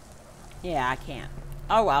 Yeah, I can't.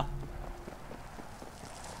 Oh, well.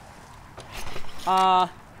 I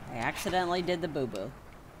accidentally did the boo-boo.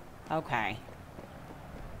 Okay.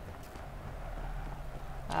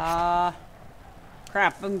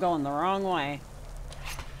 Crap, I'm going the wrong way.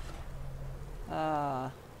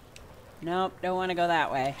 Nope, don't want to go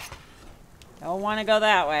that way. Don't want to go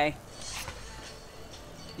that way.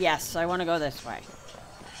 Yes, I want to go this way.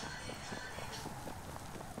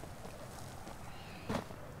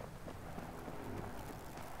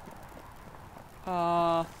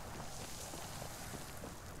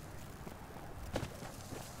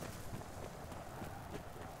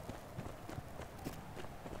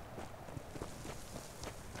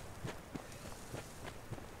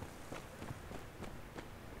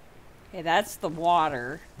 Okay, that's the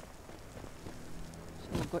water.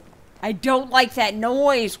 So I don't like that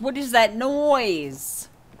noise. What is that noise?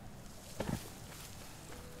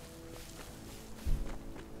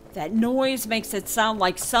 That noise makes it sound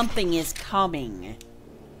like something is coming.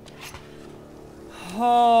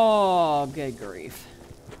 Oh, good grief.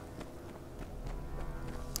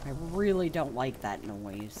 I really don't like that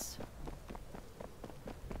noise.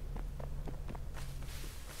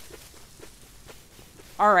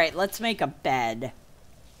 Alright, let's make a bed.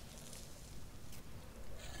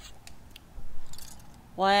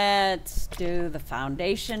 Let's do the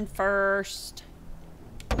foundation first.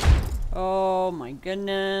 Oh my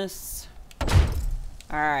goodness.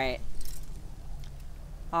 Alright.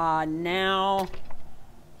 Now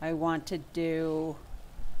I want to do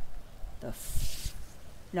the...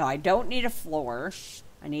 No, I don't need a floor.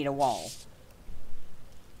 I need a wall.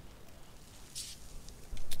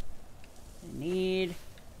 I need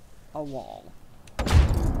a wall.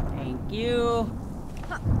 Thank you.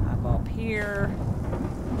 I'll go up here.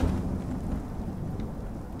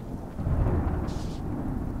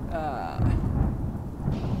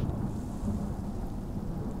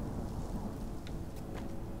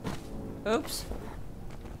 Oops.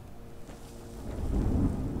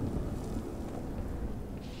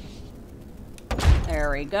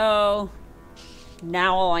 There we go.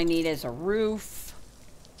 Now all I need is a roof.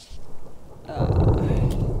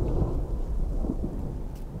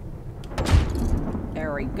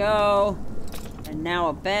 There we go. And now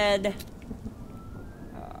a bed.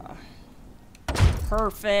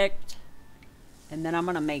 Perfect. And then I'm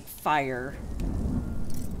gonna make fire.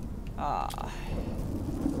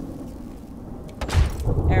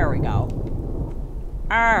 There we go.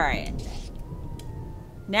 Alright.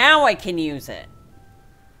 Now I can use it.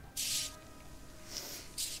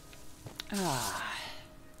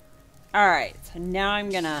 Alright, so now I'm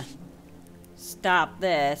gonna stop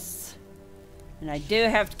this. And I do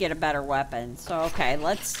have to get a better weapon. So, okay,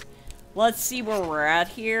 let's see where we're at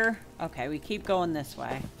here. Okay, we keep going this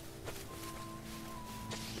way.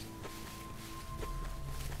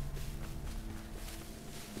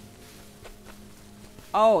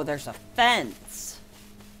 Oh, there's a fence.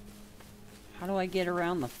 How do I get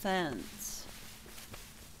around the fence?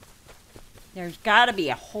 There's got to be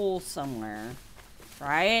a hole somewhere,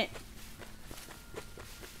 right?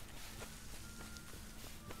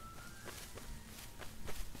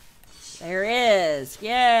 There is.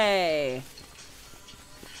 Yay.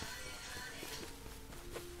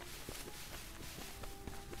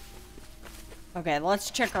 Okay,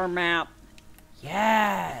 let's check our map.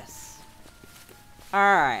 Yes.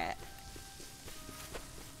 Alright.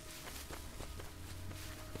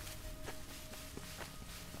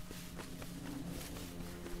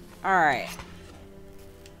 Alright.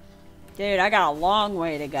 Dude, I got a long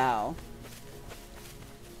way to go.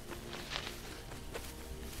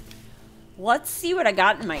 Let's see what I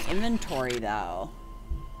got in my inventory, though.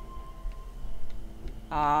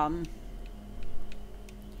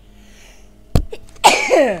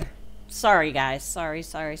 Sorry, guys.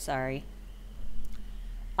 Sorry.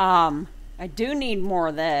 I do need more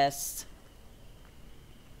of this.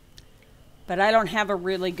 But I don't have a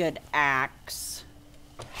really good axe.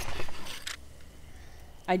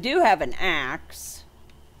 I do have an axe.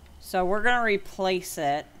 So we're going to replace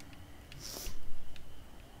it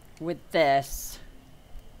with this.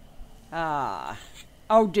 Oh,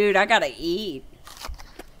 dude, I got to eat.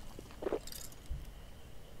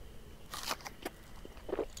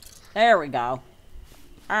 There we go.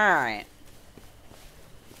 Alright.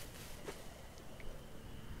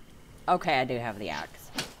 Okay, I do have the axe.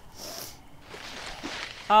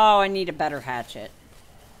 Oh, I need a better hatchet.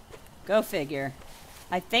 Go figure.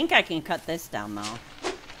 I think I can cut this down, though.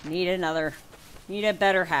 Need a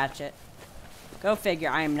better hatchet. Go figure.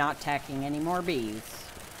 I am not attacking any more bees.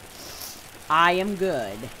 I am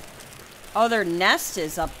good. Oh, their nest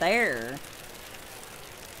is up there.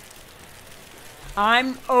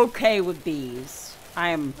 I'm okay with bees. I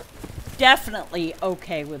am definitely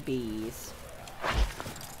okay with bees.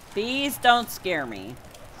 Bees don't scare me.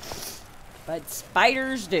 But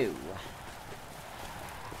spiders do.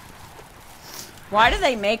 Why do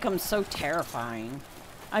they make them so terrifying?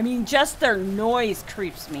 I mean, just their noise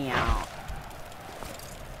creeps me out.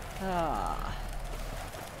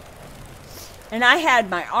 And I had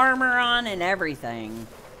my armor on and everything.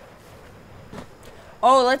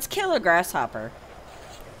 Oh, let's kill a grasshopper.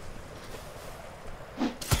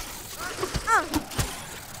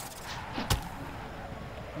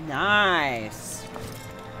 Nice.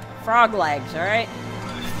 Frog legs, alright?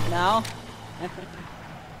 No?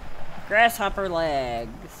 Grasshopper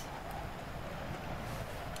legs.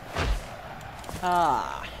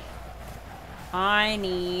 I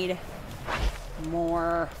need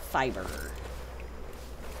more fiber.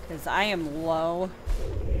 Because I am low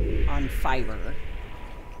on fiber.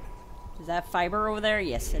 Is that fiber over there?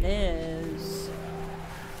 Yes, it is.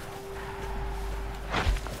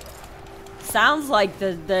 Sounds like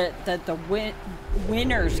the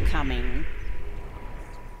winter's coming.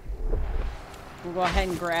 We'll go ahead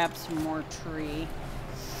and grab some more tree.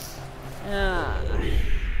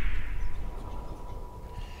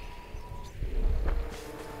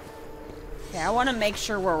 Yeah, I want to make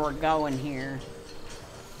sure where we're going here.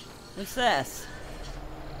 What's this?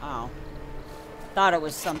 Oh. Thought it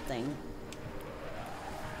was something.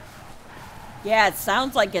 Yeah, it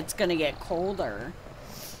sounds like it's gonna get colder.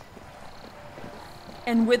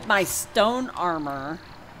 And with my stone armor...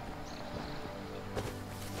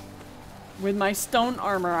 With my stone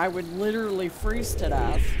armor, I would literally freeze to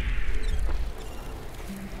death.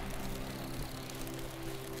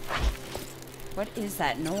 What is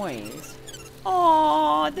that noise?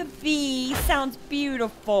 Aw, the bee sounds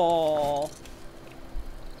beautiful.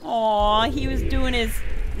 Aw, he was doing his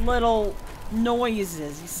little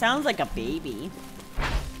noises. He sounds like a baby.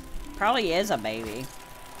 Probably is a baby.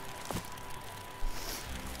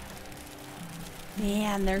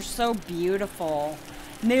 Man, they're so beautiful.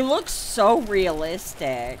 And they look so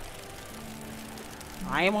realistic.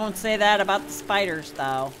 I won't say that about the spiders,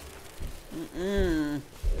 though. Mm-mm.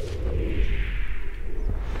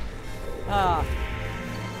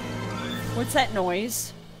 What's that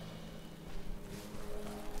noise?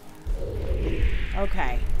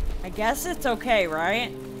 Okay. I guess it's okay,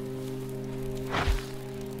 right?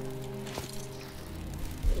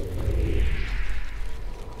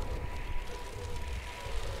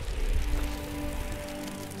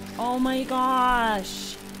 Oh my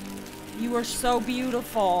gosh. You are so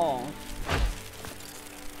beautiful.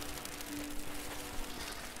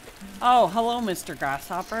 Oh, hello, Mr.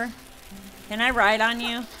 Grasshopper. Can I ride on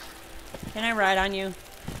you? Can I ride on you?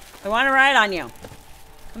 I want to ride on you.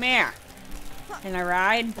 Come here. Can I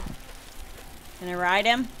ride? Can I ride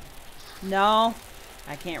him? No,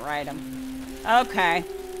 I can't ride him. Okay.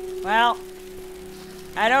 Well,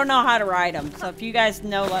 I don't know how to ride him. So if you guys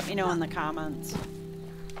know, let me know in the comments.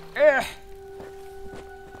 Ugh.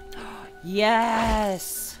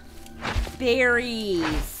 Yes.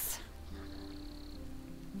 Berries.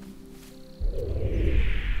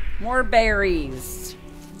 More berries.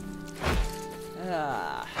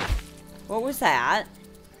 What was that?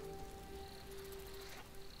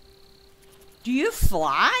 Do you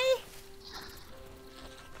fly?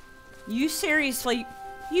 You seriously...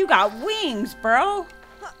 You got wings, bro.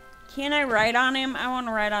 Can I ride on him? I want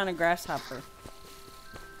to ride on a grasshopper.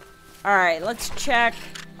 Alright, let's check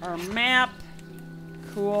our map.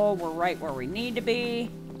 Cool, we're right where we need to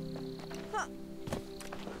be.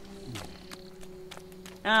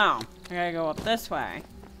 Oh, I gotta go up this way.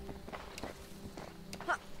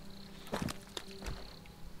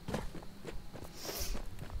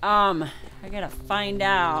 I gotta find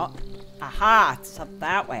out. Aha, it's up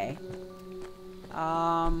that way.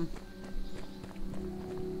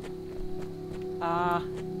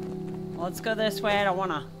 Let's go this way. I don't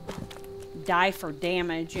wanna die for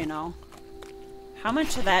damage, you know. How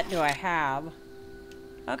much of that do I have?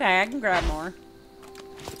 Okay, I can grab more.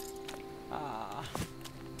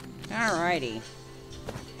 Alrighty.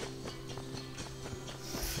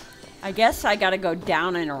 I guess I gotta go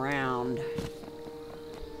down and around.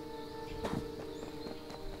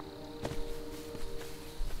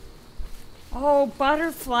 Oh,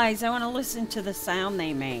 butterflies. I want to listen to the sound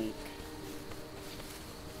they make.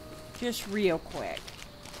 Just real quick.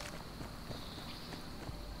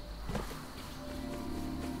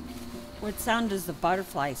 What sound does the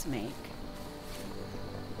butterflies make?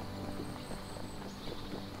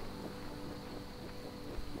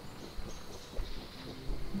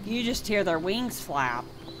 You just hear their wings flap.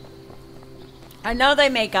 I know they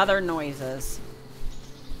make other noises.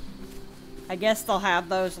 I guess they'll have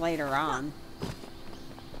those later on.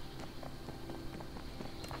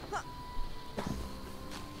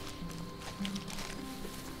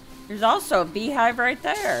 There's also a beehive right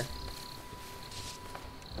there.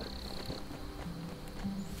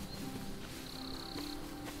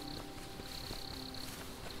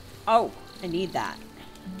 Oh, I need that.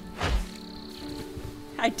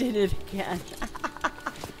 I did it again.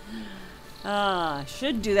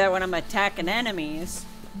 Should do that when I'm attacking enemies.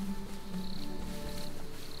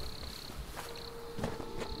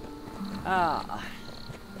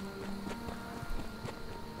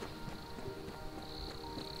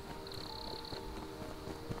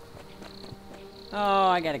 Oh,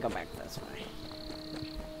 I gotta go back this way.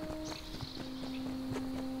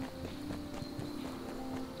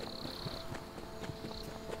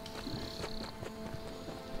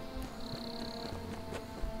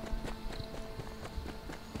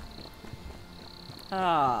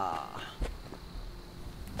 Ah.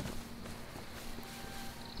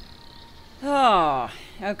 Oh,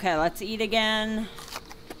 okay, let's eat again.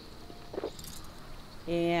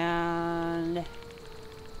 And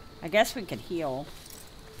I guess we could heal.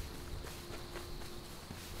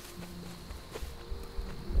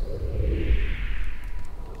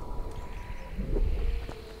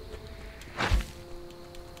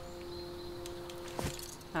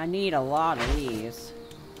 I need a lot of these.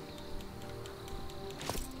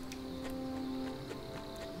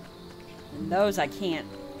 And those I can't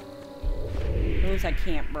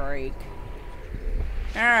break.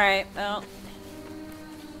 Alright, well.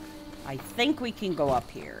 I think we can go up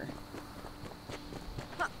here.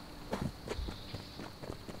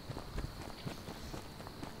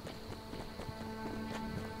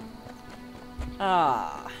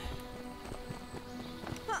 Ah.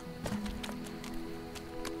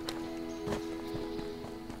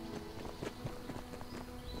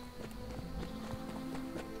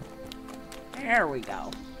 There we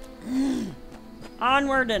go.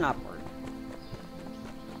 Onward and upward.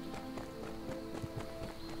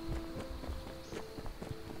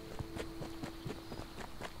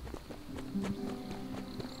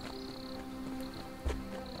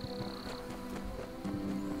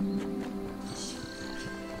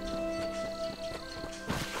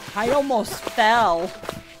 I almost fell.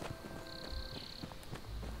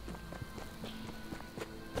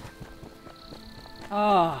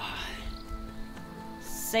 Oh.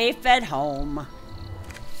 Safe at home.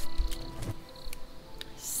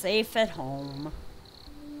 Safe at home.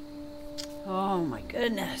 Oh my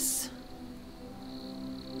goodness.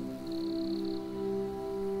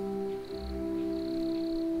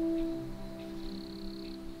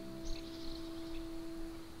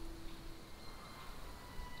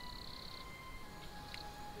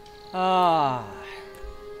 Oh.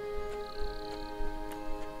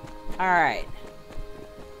 Alright.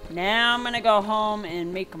 Now I'm gonna go home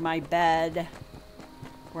and make my bed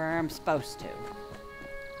where I'm supposed to.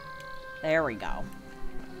 There we go.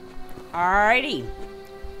 Alrighty.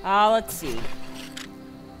 Let's see.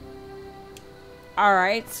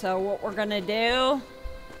 Alright, so what we're gonna do,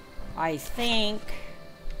 I think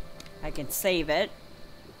I can save it.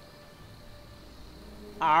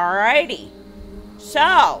 Alrighty.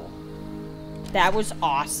 So, that was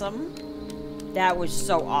awesome. That was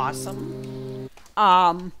so awesome.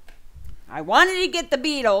 I wanted to get the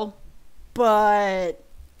beetle, but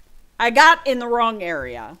I got in the wrong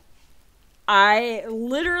area. I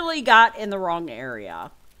literally got in the wrong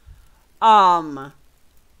area. I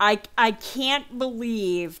can't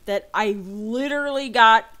believe that I literally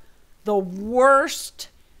got the worst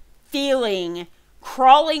feeling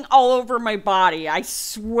crawling all over my body. I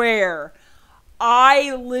swear.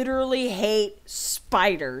 I literally hate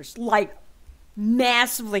spiders. Like,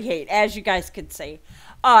 massively hate, as you guys could see.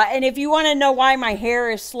 And if you want to know why my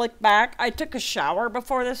hair is slicked back, I took a shower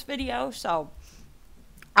before this video, so.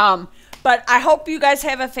 But I hope you guys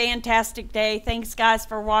have a fantastic day. Thanks, guys,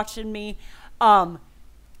 for watching me. I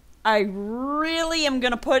really am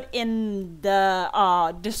going to put in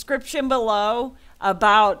the description below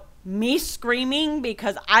about me screaming,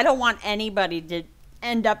 because I don't want anybody to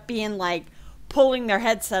end up being like pulling their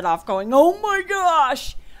headset off going, oh my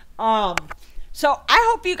gosh. So I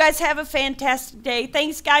hope you guys have a fantastic day.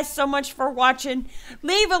 Thanks, guys, so much for watching.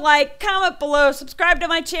 Leave a like, comment below, subscribe to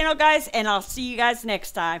my channel, guys, and I'll see you guys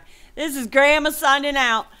next time. This is Grandma signing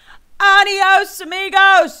out. Adios,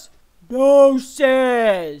 amigos.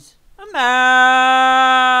 Doses. I'm out.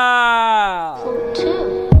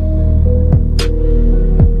 2.